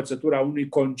în învățătura unui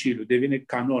conciliu. Devine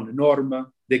canon,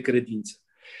 normă de credință.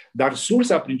 Dar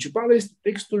sursa principală este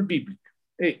textul biblic.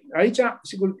 Ei, aici,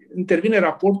 sigur, intervine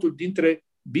raportul dintre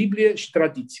Biblie și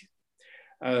tradiție.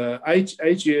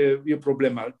 Aici e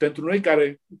problema. Pentru noi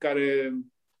care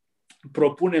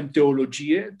propunem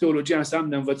teologie, teologia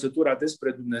înseamnă învățătura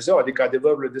despre Dumnezeu, adică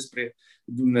adevărurile despre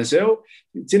Dumnezeu,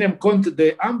 ținem cont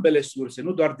de ambele surse,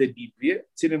 nu doar de Biblie,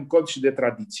 ținem cont și de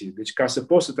tradiție. Deci ca să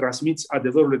poți să transmiți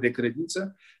adevărurile de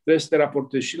credință, trebuie să te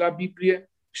raportezi și la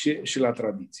Biblie și la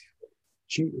tradiție.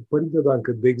 Și, Părinte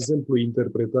Dancă, de exemplu,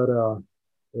 interpretarea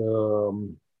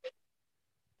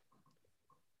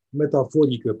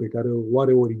metaforică pe care o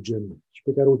are Origen și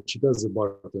pe care o citează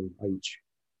Barton aici,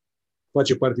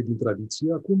 face parte din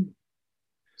tradiție acum?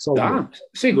 Sau da, nu?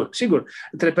 sigur.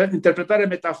 Interpretarea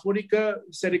metaforică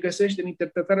se regăsește în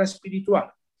interpretarea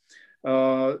spirituală.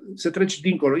 Se trece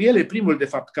dincolo. El e primul, de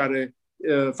fapt, care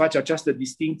face această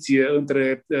distincție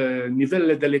între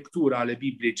nivelele de lectură ale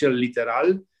Bibliei, cel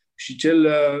literal și cel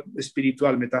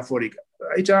spiritual, metaforic.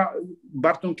 Aici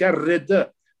Barton chiar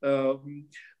redă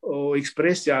o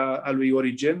expresie a lui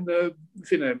Origen, în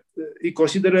fine, îi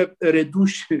consideră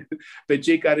reduși pe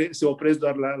cei care se opresc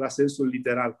doar la sensul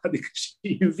literal, adică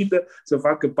și invită să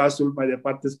facă pasul mai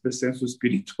departe spre sensul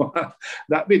spiritual.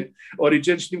 Dar bine,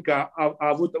 Origen știm că a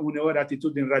avut uneori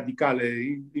atitudini radicale,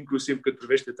 inclusiv cât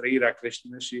privește trăirea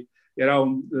creștină și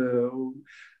era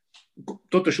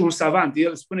totuși un savant.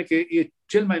 El spune că e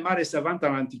cel mai mare savant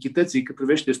al antichității cât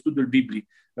privește studiul Bibliei,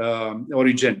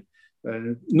 Origen.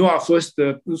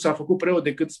 Nu s-a făcut preot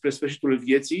decât spre sfârșitul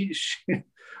vieții și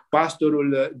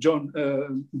pastorul John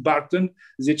Barton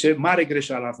zice, mare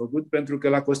greșeală a făcut pentru că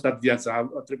l-a costat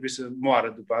viața, a trebuit să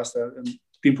moară după asta în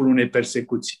timpul unei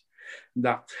persecuții.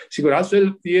 Da, sigur,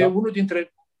 altfel e unul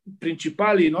dintre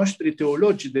principalii noștri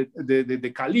teologi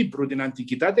de calibru din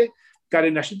antichitate care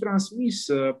ne-a și transmis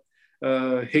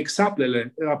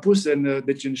hexaplele, a pus în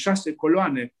 6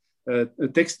 coloane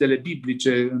textele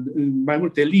biblice în mai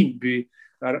multe limbi,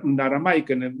 în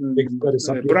aramaică, în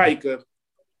ebraică.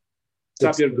 S-a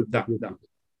pierdut, da.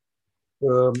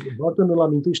 Barton îl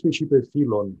amintește și pe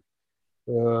Filon,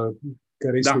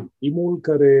 care este primul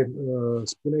care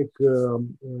spune că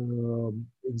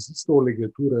există o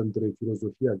legătură între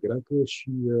filozofia greacă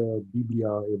și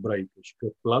Biblia ebraică și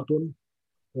că Platon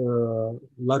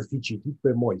l-ar fi citit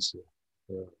pe Moise,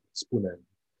 spune.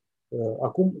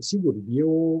 Acum, sigur, e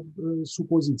o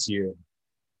supoziție,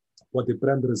 poate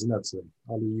prea îndrăzneață,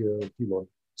 a lui Filon,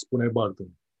 spune Barton.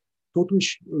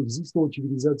 Totuși, există o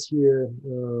civilizație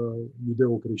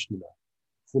iudeo-creștină.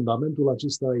 Fundamentul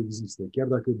acesta există, chiar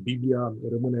dacă Biblia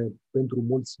rămâne pentru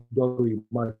mulți doar o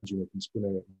imagine, cum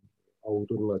spune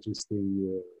autorul acestei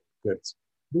cărți.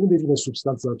 De unde vine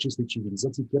substanța acestei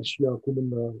civilizații, chiar și acum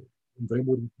în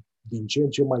vremuri din ce în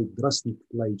ce mai drastic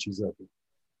laicizate?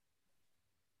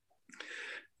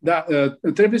 Da,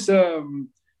 trebuie să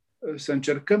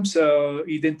încercăm să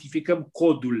identificăm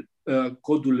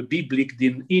codul biblic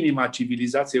din inima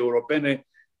civilizației europene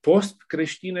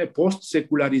post-creștine,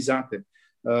 post-secularizate.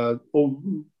 O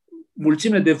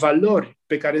mulțime de valori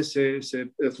pe care se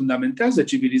fundamentează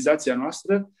civilizația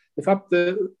noastră, de fapt,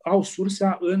 au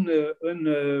sursa în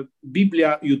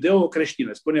Biblia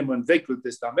iudeo-creștină, spunem în Vechiul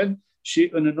Testament și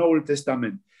în Noul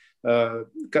Testament.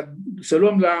 Să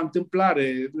luăm la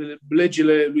întâmplare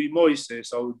legile lui Moise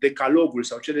sau decalogul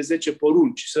sau cele 10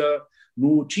 porunci, să nu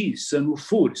ucizi, să nu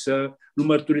furi, să nu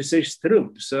mărturisești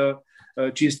strâmb, să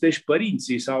cinstești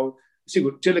părinții sau,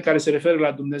 sigur, cele care se referă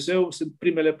la Dumnezeu sunt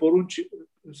primele porunci,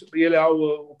 ele au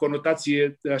o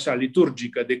conotație așa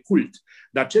liturgică, de cult,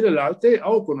 dar celelalte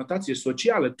au o conotație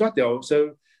socială, toate au,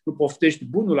 să nu poftești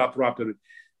bunul aproapelui.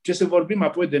 Ce să vorbim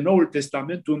apoi de Noul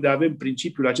Testament, unde avem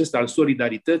principiul acesta al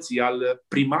solidarității, al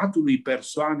primatului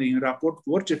persoanei în raport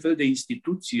cu orice fel de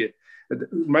instituție,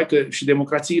 mai că și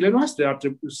democrațiile noastre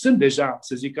sunt deja,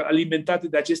 să zic, alimentate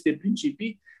de aceste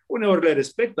principii, uneori le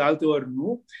respectă, alteori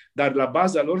nu, dar la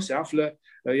baza lor se află,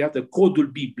 iată, codul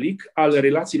biblic al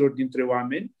relațiilor dintre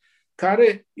oameni,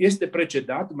 care este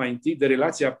precedat mai întâi de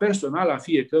relația personală a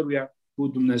fiecăruia cu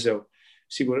Dumnezeu.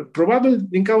 Sigur, probabil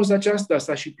din cauza aceasta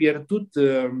s-a și pierdut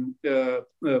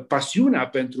pasiunea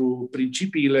pentru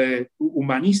principiile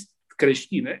umanist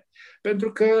creștine,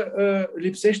 pentru că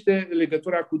lipsește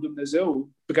legătura cu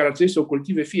Dumnezeu pe care ar trebui să o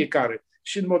cultive fiecare,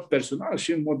 și în mod personal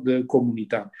și în mod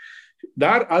comunitar.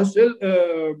 Dar, altfel,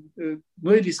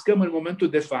 noi riscăm în momentul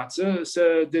de față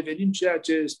să devenim ceea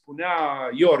ce spunea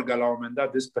Iorga la un moment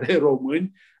dat despre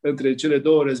români între cele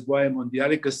două războaie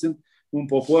mondiale, că sunt un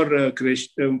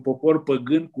popor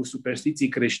păgân cu superstiții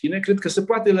creștine. Cred că se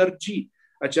poate lărgi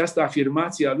această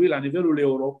afirmație a lui la nivelul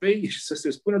Europei și să se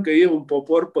spună că e un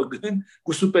popor păgân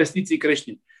cu superstiții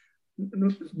creștine.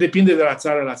 depinde de la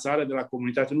țară la țară, de la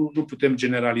comunitate, nu putem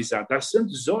generaliza. Dar sunt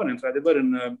zone, într-adevăr,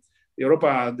 în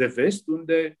Europa de Vest,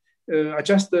 unde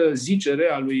această zicere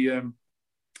a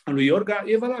lui Iorga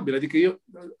e valabilă. Adică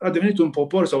a devenit un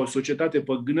popor sau o societate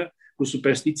păgână cu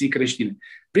superstiții creștine.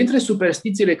 Printre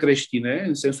superstițiile creștine,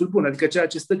 în sensul bun, adică ceea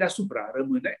ce stă deasupra,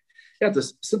 rămâne, iată,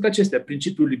 sunt acestea: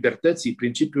 principiul libertății,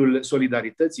 principiul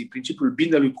solidarității, principiul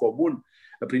binelui comun,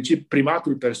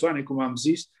 primatul persoanei, cum am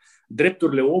zis,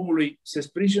 drepturile omului, se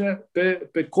sprijină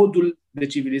pe codul de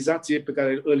civilizație pe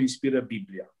care îl inspiră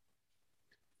Biblia.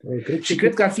 Și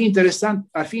cred că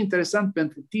ar fi interesant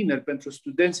pentru tineri, pentru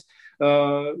studenți,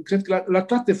 cred că la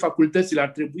toate facultățile ar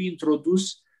trebui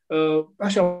introdus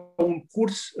așa un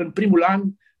curs în primul an,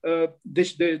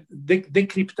 deci de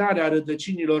decriptarea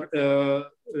rădăcinilor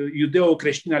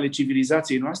iudeo-creștine ale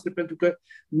civilizației noastre, pentru că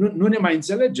nu ne mai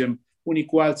înțelegem unii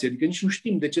cu alții, adică nici nu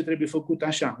știm de ce trebuie făcut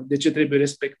așa, de ce trebuie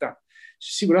respectat.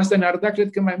 Și sigur, asta ne-ar da, cred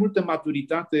că, mai multă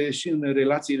maturitate și în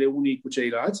relațiile unii cu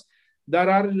ceilalți, dar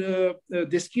ar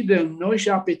deschide în noi și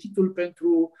apetitul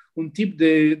pentru un tip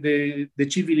de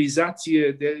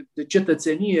civilizație, de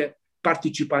cetățenie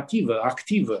participativă,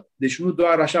 activă, deci nu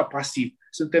doar așa pasiv.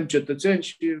 Suntem cetățeni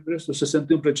și restul să se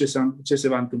întâmple ce se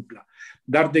va întâmpla.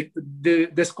 Dar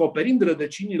descoperind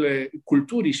rădăcinile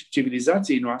culturii și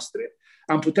civilizației noastre,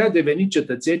 am putea deveni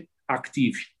cetățeni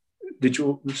activi. Deci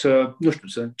să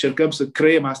încercăm să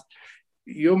creăm asta.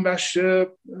 Eu mi-aș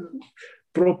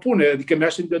propune, adică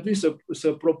mi-aș îngădui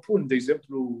să propun, de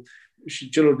exemplu, și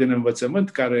celor din învățământ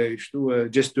care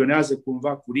gestionează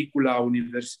cumva curicula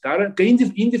universitară, că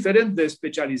indiferent de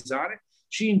specializare,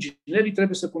 și inginerii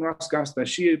trebuie să cunoască asta,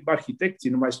 și arhitecții,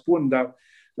 nu mai spun, dar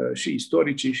și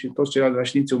istoricii și toți ceilalți de la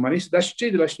științe umaniste, dar și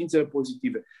cei de la științele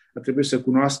pozitive. Ar trebui să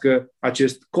cunoască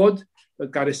acest cod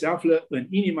care se află în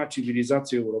inima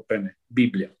civilizației europene,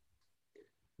 Biblia.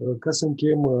 Ca să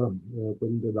încheiem,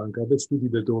 Părinte Danca, aveți studii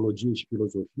de teologie și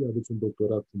filozofie, aveți un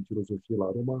doctorat în filozofie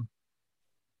la Roma,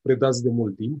 predați de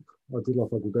mult timp, atât la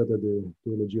Facultatea de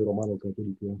Teologie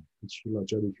Romano-Catolică, cât și la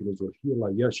cea de filozofie, la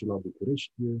Iași și la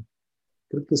București.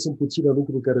 Cred că sunt puține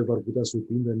lucruri care v-ar putea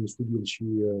surprinde în studiul și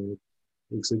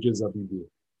exegeza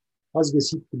Bibliei. Ați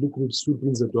găsit lucruri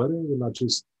surprinzătoare în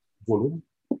acest volum?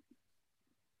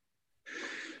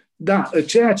 Da,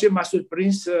 ceea ce m-a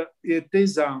surprins e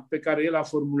teza pe care el a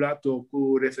formulat-o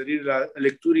cu referire la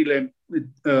lecturile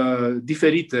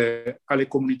diferite ale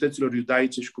comunităților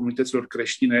iudaice și comunităților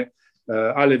creștine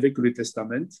ale Vechiului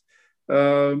Testament.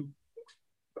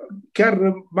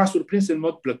 Chiar m-a surprins în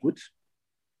mod plăcut.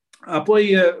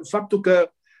 Apoi, faptul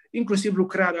că inclusiv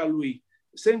lucrarea lui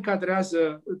se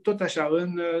încadrează tot așa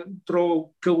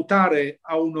într-o căutare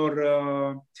a unor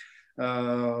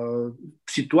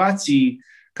situații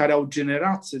care au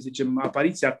generat, să zicem,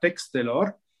 apariția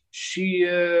textelor și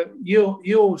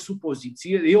e o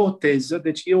supoziție, e o teză,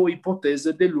 deci e o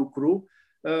ipoteză de lucru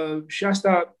și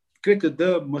asta cred că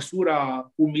dă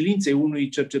măsura umilinței unui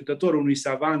cercetător, unui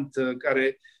savant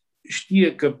care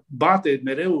știe că bate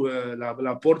mereu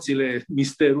la porțile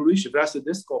misterului și vrea să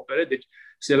descopere, deci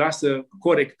se lasă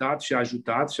corectat și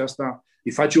ajutat și asta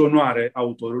îi face onoare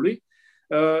autorului.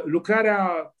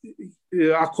 Lucrarea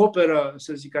acoperă,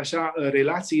 să zic așa,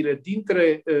 relațiile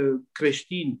dintre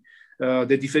creștini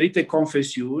de diferite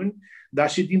confesiuni, dar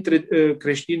și dintre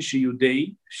creștini și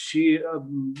iudei și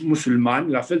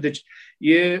musulmani, la fel. Deci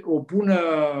e o bună,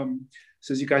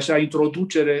 să zic așa,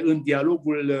 introducere în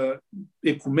dialogul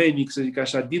ecumenic, să zic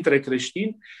așa, dintre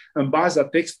creștini, în baza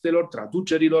textelor,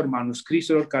 traducerilor,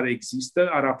 manuscriselor care există,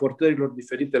 a raportărilor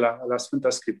diferite la Sfânta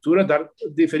Scriptură, dar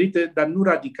diferite, dar nu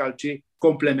radical, ci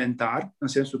complementar, în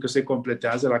sensul că se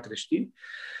completează la creștini.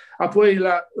 Apoi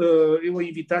e o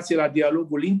invitație la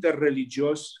dialogul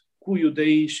interreligios cu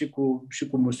iudeii și cu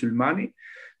musulmanii,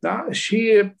 da?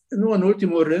 Și, nu în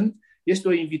ultimul rând, este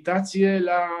o invitație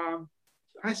la,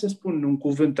 hai să spun un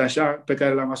cuvânt așa, pe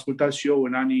care l-am ascultat și eu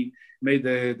în anii mei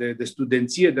de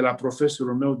studenție, de la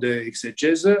profesorul meu de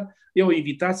exegeză, e o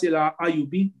invitație la a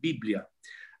iubi Biblia,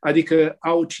 adică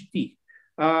a o citi,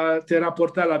 a te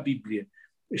raporta la Biblie.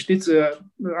 Știți,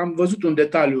 am văzut un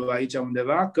detaliu aici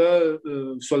undeva că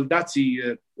soldații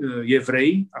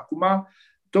evrei, acum,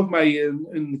 tocmai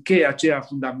în cheia aceea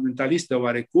fundamentalistă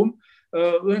oarecum,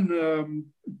 în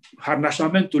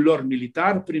harnașamentul lor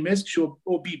militar, primesc și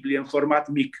o Biblie în format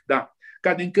mic, da,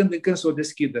 ca din când în când să o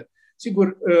deschidă.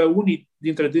 Sigur, unii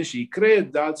dintre dânsii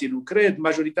cred, alții nu cred,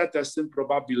 majoritatea sunt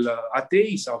probabil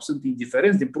atei sau sunt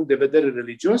indiferenți din punct de vedere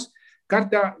religios.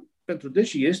 Cartea pentru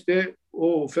dânsii este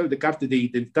o fel de carte de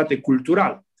identitate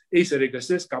culturală. Ei se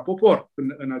regăsesc ca popor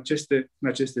în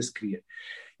aceste scrieri.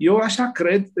 Eu așa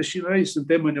cred și noi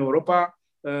suntem în Europa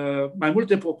mai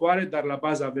multe popoare, dar la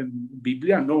bază avem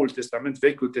Biblia, Noul Testament,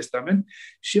 Vechiul Testament,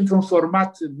 și într-un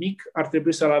format mic ar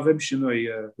trebui să-l avem și noi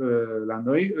la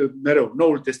noi, mereu,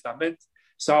 Noul Testament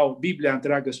sau Biblia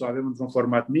întreagă să o avem într-un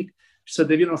format mic și să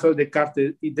devină un fel de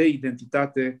carte de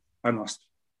identitate a noastră.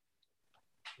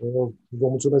 Vă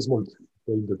mulțumesc mult,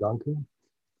 Părinte Dancă.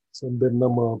 Să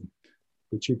îndemnăm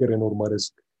pe cei care ne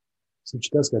urmăresc să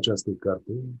citească această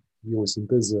carte. E o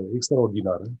sinteză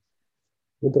extraordinară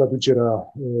în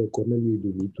traducerea Corneliei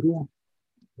Dumitru.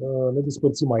 Ne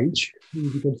despărțim aici.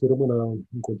 Invităm să rămână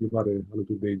în continuare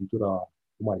alături de editura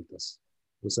Humanitas.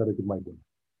 O seară cât mai bună.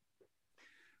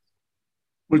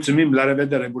 Mulțumim, la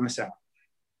revedere, bună seara!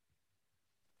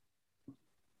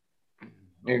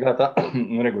 E gata,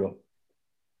 în regulă.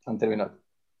 Am terminat.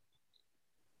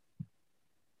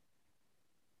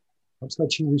 Am stat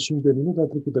 55 de minute, a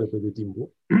trecut repede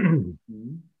timpul.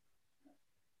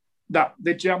 Da,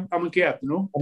 deci am încheiat, nu?